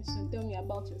me that question. Tell me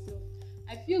about yourself.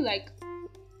 I feel like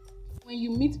when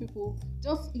you meet people,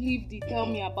 just leave the tell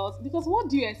me about, because what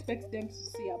do you expect them to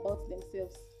say about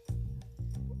themselves?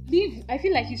 I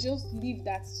feel like you should just leave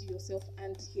that to yourself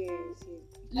and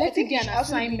let it be an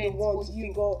assignment for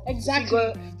you.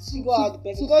 Exactly. Figure out the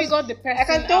person. To figure the person. I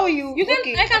can tell you.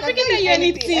 I can figure tell you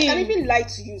anything. I can even lie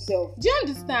to you, self. Do you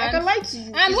understand? I can lie to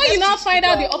you. And when you now find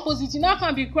out the opposite, you now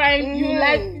can't be crying.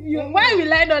 Why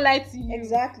will I not lie to you?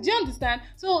 Exactly. Do you understand?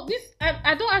 So this,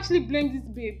 I don't actually blame this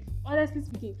babe, honestly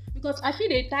speaking, because I feel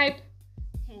they type.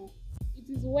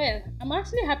 It is well. I'm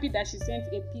actually happy that she sent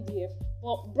a PDF.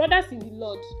 But brothers in the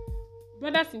Lord,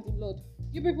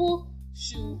 you people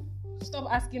should stop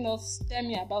asking us, tell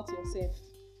me about yourself.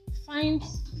 Find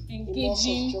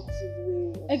engaging,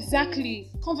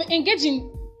 engage in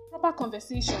proper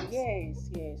conversations. Yes,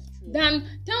 true.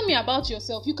 Then tell me about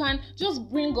yourself. You can just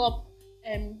bring up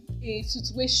a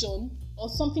situation or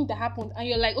something that happened, and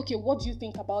you're like, okay, what do you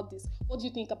think about this? What do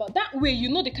you think about that? Way you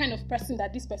know the kind of person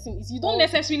that this person is. You don't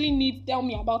necessarily need tell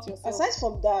me about yourself. Aside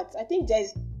from that, I think there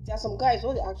are some guys,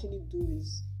 what they actually do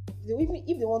is,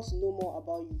 if they want to know more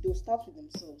about you, they'll start with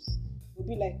themselves. They'll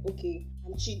be like, okay,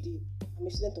 I'm Chidi, I'm a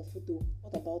student of photo,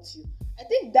 what about you? I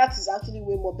think that is actually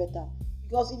way more better,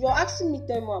 because if you're asking me,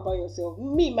 tell me more about yourself,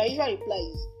 my usual reply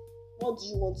is, what do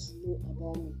you want to know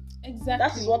about me? Exactly.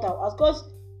 That is what I'll ask, because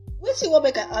we'll see what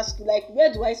I can ask you, like,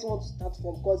 where do I want to start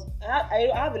from? Because I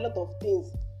have a lot of things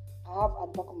I have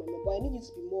at the back of my mind, but I need you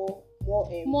to be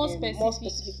more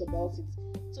specific about it.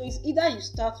 So it's either you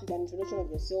start with an introduction of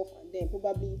yourself, and then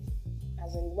probably,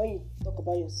 as in when you talk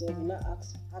about yourself, you not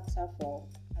ask her for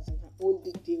as in her own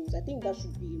details. I think that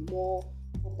should be a more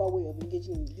proper way of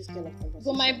engaging in this kind of conversation.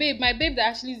 So my babe that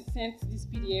actually sent this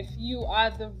PDF, you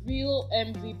are the real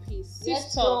MVP. Sister,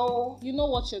 yes, so you know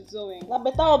what you're doing. Now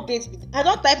better updates. I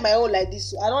don't type my own like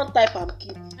this. So I don't type and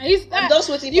keep. I'm just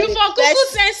waiting for the Google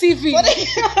send CV.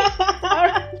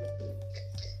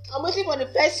 I'm waiting for the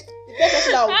first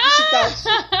person that will dish it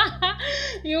out.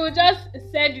 You just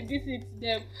said this to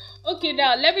them. Okay,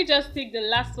 now let me just take the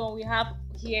last one we have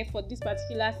here for this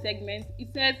particular segment.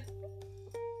 It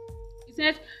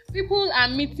says people are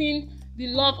meeting the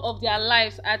love of their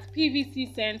lives at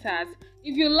PVC centers.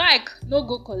 If you like, no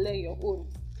go collect your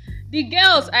own. The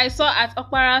girls I saw at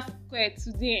Opera Square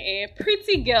today,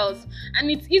 pretty girls, and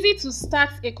it's easy to start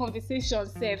a conversation,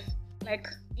 safe, like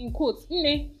in quotes.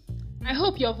 I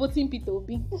hope you're voting Peter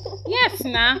Obi. Yes,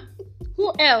 nah.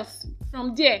 Who else?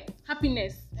 From there,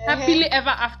 happiness. Happily ever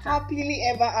after. Happily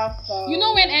ever after. You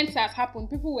know, when NSAS happened,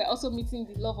 people were also meeting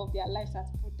the love of their lives at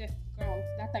protest ground.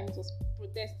 That time it was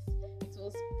protest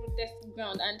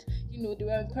ground, and they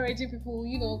were encouraging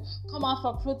people, come out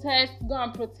for protest, go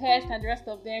and protest, and the rest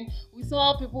of them. We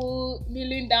saw people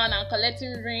kneeling down and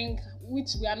collecting ring,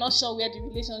 which we are not sure where the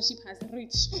relationship has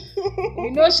reached.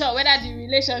 We're not sure whether the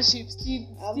relationship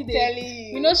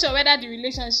we're not sure whether the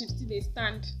relationship still they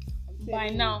stand by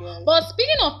now. But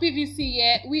speaking of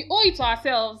PVC, we owe it to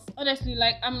ourselves. Honestly,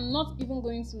 like, I'm not even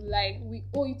going to lie. We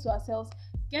owe it to ourselves.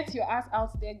 Get your ass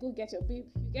out there. Go get your babe.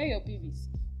 You get your PVC.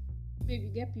 Babe, you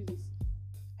get PVC.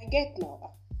 I get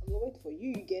now. I'm gonna wait for you.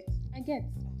 You get. I get.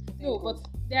 No, but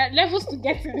there are levels to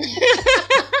getting.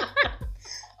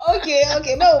 Okay.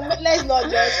 No, let's not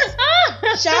just.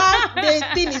 The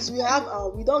thing is,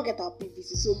 we don't get our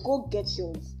PVC, so go get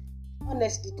yours.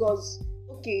 Honestly, because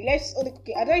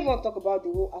I don't even want to talk about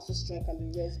the whole ASU strike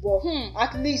and the rest, but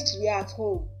at least we are at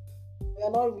home. We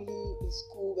are not really in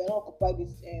school. We are not occupied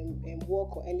with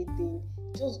work or anything.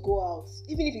 Just go out,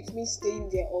 even if it means staying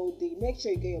there all day. Make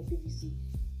sure you get your PVC.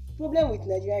 The problem with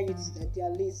Nigerian youth is that they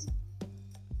are lazy.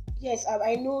 Yes,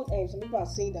 I know some people are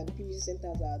saying that the PVC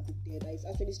centers are there. That it's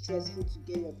actually stressful to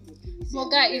get your PVC. But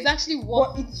guys, it's actually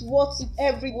worth. But it's worth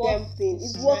every damn thing.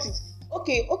 It's worth it.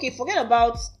 Okay. Forget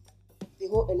about the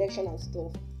whole election and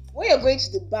stuff. When you're going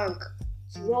to the bank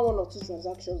to run 1 or 2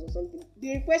 transactions or something,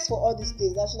 the request for all these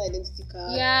things, national identity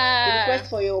card, the request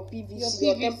for your PVC,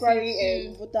 your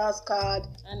temporary voters card,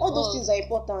 and all those things are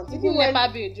important. Even NEPA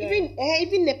bill,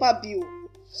 even NEPA bill.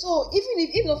 So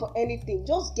even not for anything,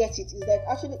 just get it. It's like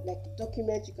actually like a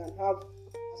document you can have,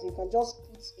 so you can just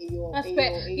put in your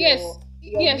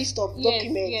list of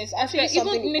documents. Yes.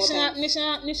 Even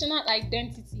national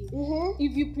identity. Mm-hmm.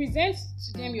 If you present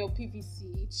to them your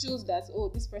PVC, it shows that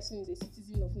this person is a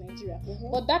citizen of Nigeria.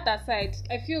 Mm-hmm. But that aside,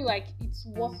 I feel like it's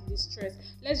worth the stress.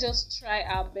 Let's just try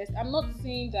our best. I'm not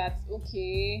saying that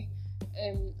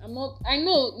I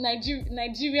know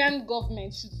Nigerian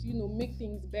government should make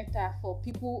things better for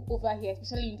people over here,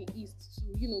 especially in the east,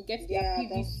 to get their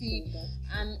PVC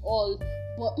and all.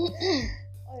 But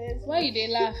why did they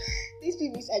laugh? These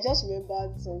PVC, I just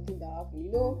remembered something that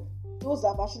happened. Those that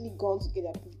have actually gone to get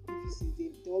their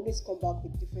PVC, they always come back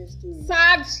with different stories.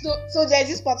 Sad story. So there's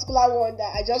this particular one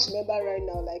that I just remember right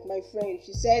now. Like my friend,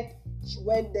 she said she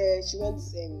went there.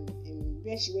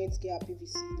 When she went to get her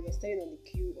PVC, they were standing on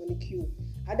the queue,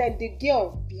 and then the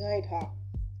girl behind her,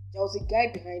 there was a guy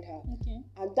behind her,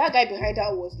 and that guy behind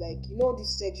her was like,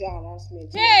 this sexual harassment.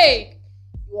 Hey,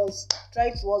 he was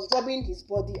rubbing his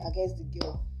body against the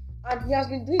girl, and he has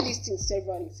been doing these things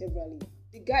severally.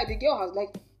 The girl has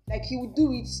like he would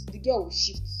do it, the girl would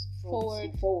shift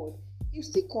forward. He would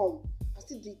still come and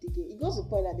still do it again. It got to the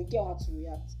point that the girl had to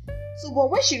react. So, but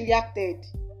when she reacted,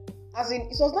 as in,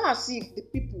 it was not as if the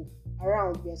people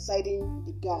around were siding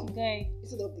the guy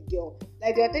instead of the girl.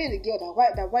 Like they were telling the girl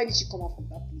that why did she come out from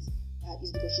that place?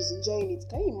 It's because she's enjoying it.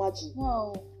 Can you imagine?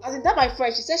 Wow. As in that, my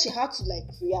friend, she said she had to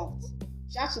react.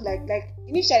 She had to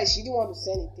initially she didn't want to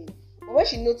say anything, but when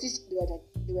she noticed they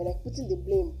were putting the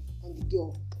blame on the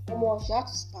girl, she had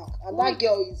to spark. And that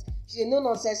girl she's a no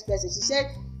nonsense person. She said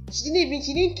she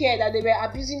didn't care that they were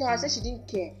abusing her. She said she didn't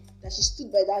care that she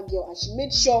stood by that girl and she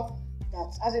made sure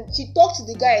that, as in, she talked to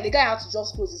the guy had to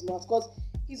just close his mouth because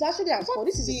he's actually at fault.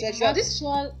 This is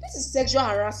sexual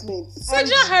harassment.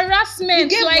 Sexual harassment,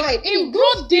 like in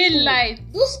broad daylight.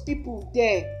 Those people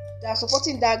there that are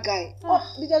supporting that guy,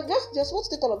 they just want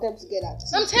to take all of them together.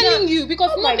 I'm telling you,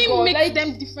 because nothing makes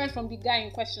them different from the guy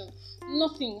in question.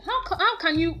 Nothing. How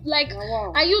can you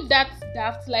Are you that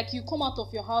daft? Like you come out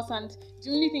of your house and the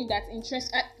only thing that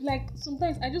interests,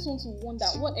 sometimes I just want to wonder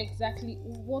what exactly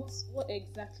is this?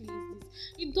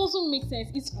 It doesn't make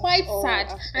sense. It's quite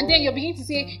sad. And then you're beginning to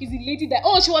say, is the lady that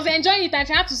she was enjoying it and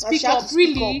she had to speak up?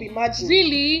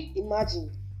 Really? Imagine.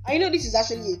 I know this is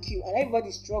actually a queue and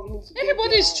everybody's struggling.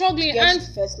 Everybody's struggling and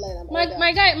first line and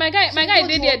my guy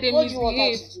did there. They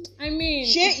misbehaved. I mean,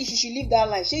 if you should leave that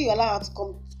line, you allow her to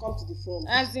come to the front.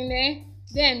 As in,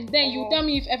 then you tell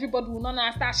me if everybody will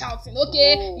not start shouting.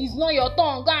 Okay, it's not your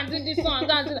turn. Go and do this one.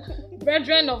 Go and do that.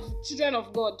 Brethren of children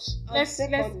of God. Let's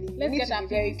get our be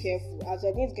very careful as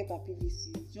you're going to get our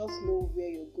PVC. Just know where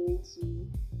you're going to.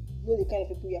 Know the kind of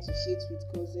people you associate with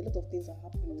because a lot of things are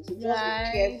happening. So just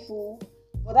be careful.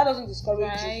 But that doesn't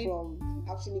discourage you from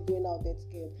actually going out there to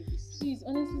get your PVC. Please,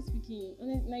 honestly speaking,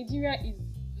 Nigeria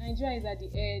is at the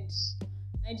edge.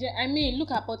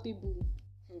 Look at Portable.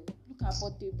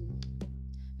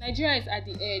 Nigeria is at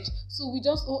the edge. So we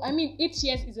just 8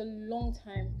 years is a long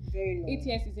time. Very long. 8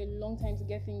 years is a long time to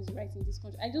get things right in this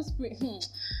country. I just pray.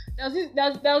 There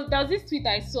was this tweet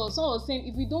I saw. Someone was saying,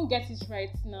 if we don't get it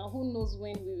right now, who knows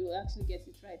when we will actually get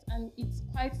it right? And it's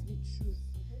quite the truth.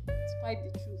 It's quite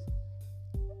the truth.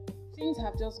 Things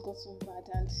have just got so bad,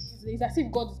 and it's as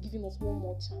if God is giving us one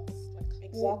more chance.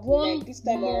 Exactly. Like this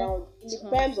time around, in the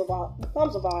palms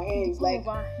of our hands,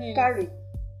 carry,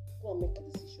 go and make a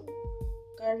decision.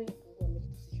 Carry and go and make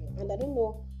a decision. And I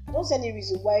don't see any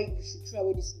reason why you should throw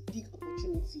away this big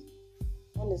opportunity.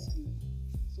 Honestly.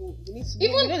 So we need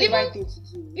to know the right thing to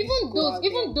do.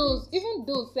 Even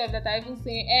those self that are even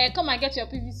saying, come and get your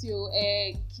PVC,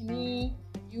 Kini,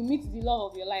 you meet the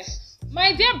love of your life.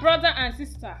 My dear brother and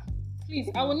sister, please,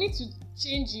 I will need you to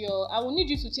change your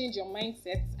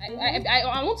mindset.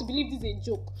 I want to believe this is a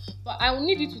joke, but I will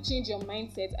need you to change your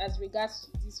mindset as regards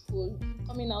to this whole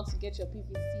coming out to get your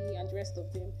PVC and the rest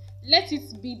of them. Let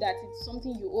it be that it's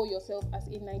something you owe yourself as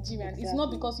a Nigerian. Exactly. It's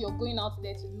not because you're going out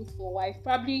there to look for a wife.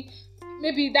 Probably,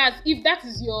 maybe if that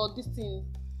is your thing.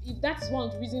 If that's one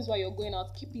of the reasons why you're going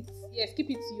out, keep it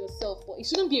to yourself. But it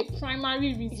shouldn't be a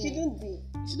primary reason. It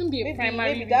shouldn't be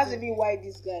primary reason. Maybe that's even why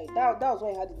this guy, that was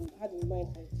what he had in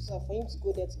mind for him to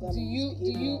go there to go. Do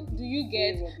you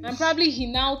get? And probably he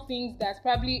now thinks that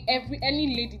probably any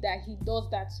lady that he does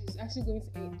that to is actually going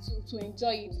to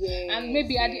enjoy it. Yes, and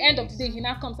maybe at the end of the day, he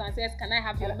now comes and says, "Can I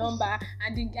have your number?"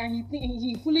 And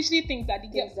he foolishly thinks that the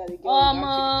girl,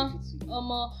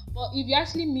 but if you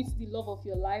actually meet the love of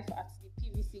your life at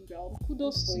PVC ground,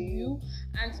 kudos to you.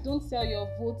 And don't sell your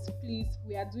votes, please.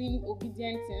 We are doing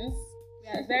obedient things. We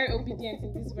are very obedient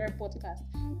in this very podcast.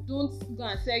 Don't go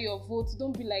and sell your votes.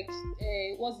 Don't be like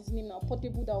what's his name now,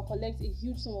 Portable, that will collect a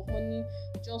huge sum of money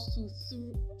just to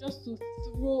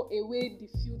throw away the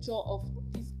future of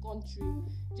this country.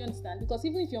 Do you understand? Because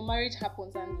even if your marriage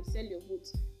happens and you sell your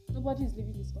votes, nobody is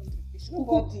leaving this country.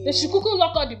 They should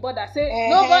lock out the border. Say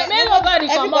nobody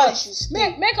come out.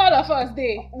 Make all of us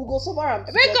there. We'll go so far.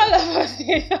 Make all of us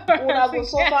there. We'll go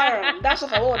so far. That's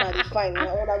what I want to define. So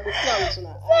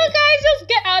guys, just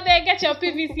get out there, get your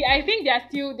PVC. I think they're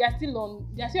still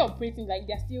operating, like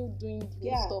they're still doing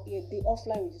stuff. Yeah, the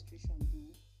offline registration.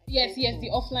 Yes, the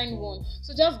offline one.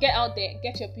 So just get out there,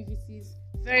 get your PVCs.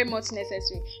 Very much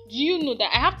necessary. Do you know that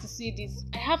I have to say this?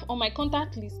 I have on my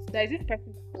contact list, there is this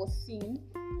person that was seen.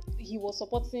 He was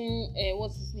supporting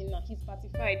what's his name now? He's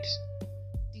Batified.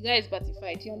 The guy is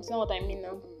Batified. You understand what I mean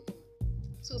now?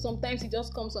 So sometimes he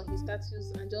just comes on his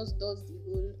status and just does the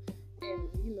whole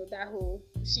that whole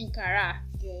pushing kara.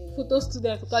 Photo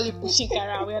students call it pushing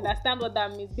kara. We understand what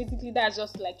that means. Basically that's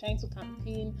just like trying to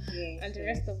campaign and the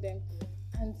rest of them.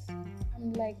 And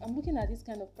I'm looking at this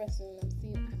kind of person and I'm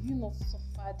saying, have you not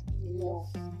suffered enough?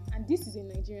 And this is a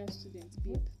Nigerian student,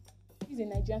 babe. He's a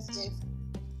Nigerian student.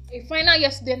 A final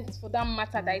year student, for that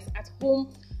matter, that is at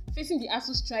home facing the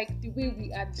ASU strike the way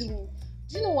we are doing.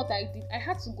 Do you know what I did? I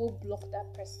had to go block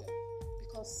that person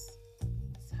because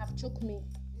it have choked me.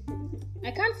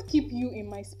 I can't keep you in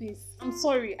my space. I'm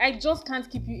sorry. I just can't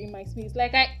keep you in my space.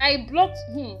 Like I blocked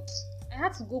him. I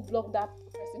had to go block that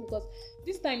person because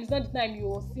this time is not the time you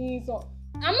were seeing. So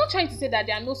I'm not trying to say that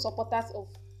there are no supporters of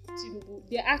Tinubu.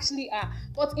 There actually are,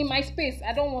 but in my space,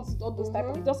 I don't want all those type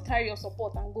of. Just carry your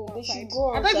support and go outside.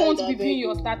 I don't want to be viewing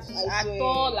your status at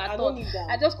all.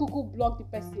 I just quickly block the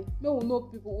person. No one know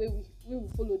people where we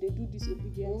follow. They do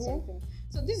disobedience something.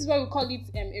 So this is why we call it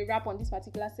a wrap on this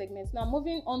particular segment. Now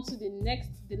moving on to the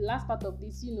last part of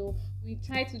this. We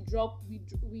try to drop.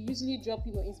 We usually drop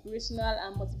inspirational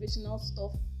and motivational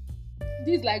stuff.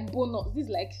 This is like bonus.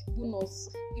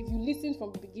 If you listen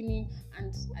from the beginning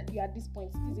and you're at this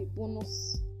point, this is a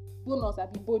bonus. Bonus.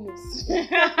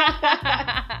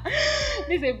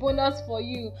 This is a bonus for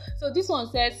you. So this one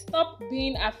says, stop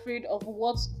being afraid of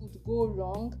what could go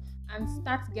wrong and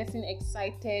start getting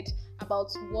excited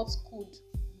about what could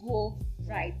go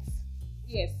right.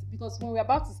 Yes, because when we're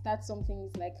about to start something,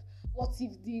 it's like, what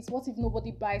if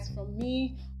nobody buys from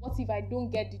me? What if I don't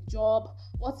get the job?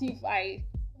 What if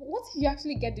you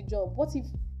actually get the job? What if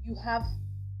you have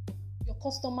your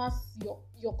customers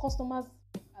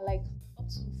are like up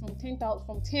to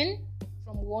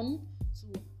from 1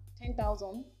 to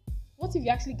 10,000? What if you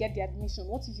actually get the admission?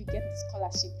 What if you get the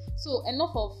scholarship? So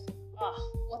enough of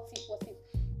what if?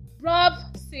 Rob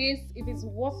says if it's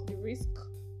worth the risk,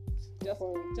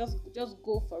 just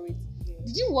go for it. Yeah.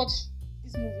 Did you watch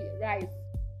this movie Rise?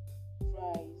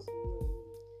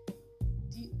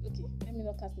 Let me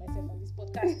not cast myself on this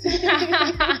podcast.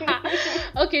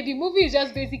 Okay, the movie is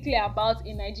just basically about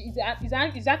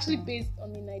it's actually based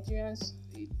on a Nigerian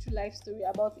true life story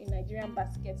about a Nigerian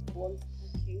basketballer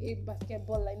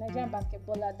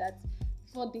that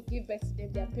before they gave birth to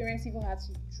them, their parents even had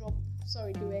to drop.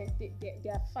 Sorry, they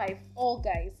are 5, all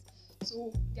guys.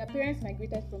 So their parents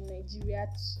migrated from Nigeria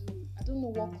to, I don't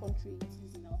know what country it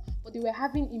is now, but they were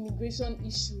having immigration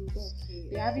issues. Okay.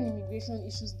 They were having immigration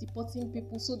issues, deporting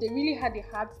people. So they really had a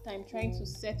hard time trying to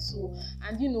settle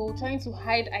and, trying to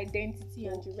hide identity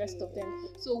and the rest of them.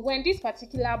 So when this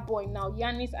particular boy now,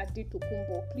 Yanis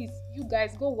Adetokunbo, please, you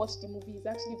guys go watch the movie. It's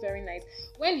actually very nice.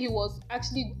 When he was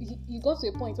actually, he got to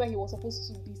a point where he was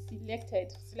supposed to be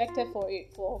selected for a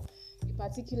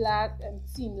particular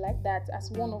team like that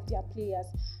as one of their players,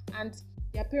 and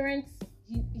their parents,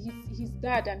 his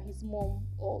dad and his mom,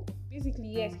 or basically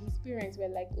yes, his parents were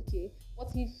like, okay, what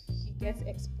if he gets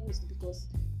exposed because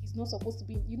he's not supposed to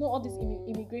be, all these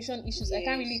immigration issues. Yes, I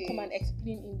can't really come and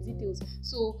explain in details.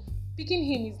 So picking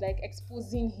him is like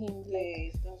exposing him.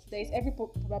 Like there is every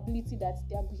probability that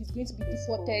he's going to be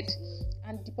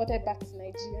deported back to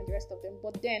Nigeria and the rest of them.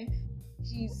 But then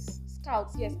his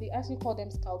scouts, yes, they actually call them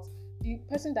scouts. The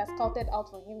person that scouted out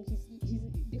for him,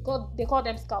 they call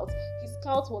them scouts. His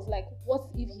scout was like, what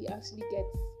if he actually gets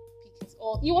picked?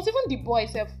 Or it was even the boy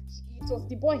himself. It was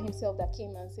the boy himself that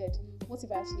came and said, what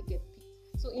if I actually get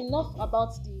picked? So enough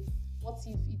about the what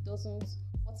if it doesn't,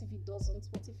 what if it doesn't,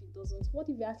 what if it doesn't, what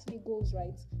if it actually goes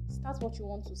right? Start what you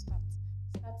want to start.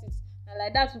 Start it. And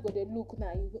like that, we go the look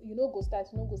now. You know, go start.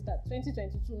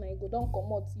 2022 now. You go don't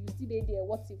come out. You see there.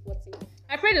 What if?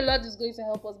 I pray the Lord is going to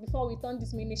help us before we turn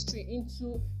this ministry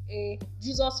into a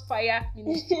Jesus fire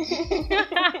ministry.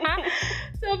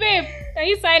 So, babe, can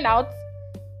you sign out?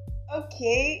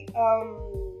 Okay.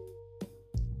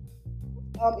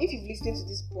 If you've listened to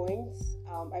this point,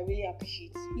 I really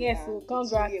appreciate it. Yes, so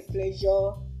congrats. It's really a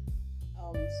pleasure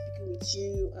speaking with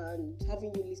you and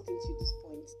having you listening to this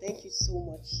point. Thank you so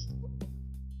much.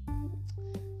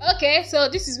 Okay, so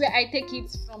this is where I take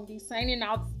it from the signing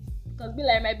out, because be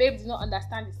like my babe did not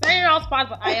understand the signing out part,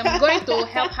 but I am going to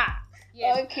help her.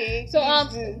 Yes. Okay. So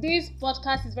this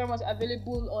podcast is very much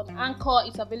available on Anchor.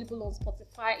 It's available on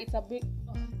Spotify. It's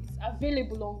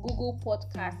available on Google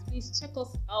Podcasts. Please check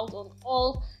us out on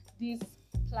all these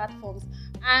platforms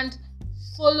and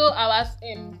follow our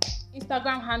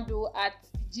Instagram handle at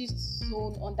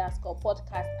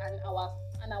 @GistZone_podcast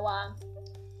and our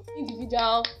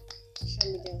individual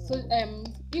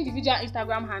individual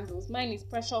Instagram handles. Mine is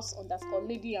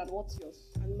precious_lady, and what's yours?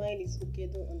 And mine is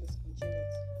okedo_janet.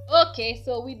 Okay,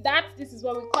 so with that, this is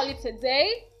what we call it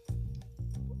today.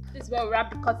 This is where we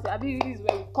wrap the curtain. I mean, this is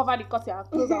where we cover the curtain and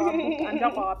close our book and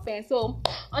drop our pen. So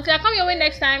until I come your way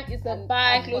next time, it's a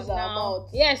bye. Close our mouth.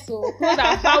 Yes, so close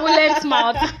our violent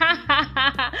mouth. All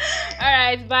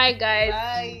right, bye guys.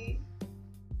 Bye.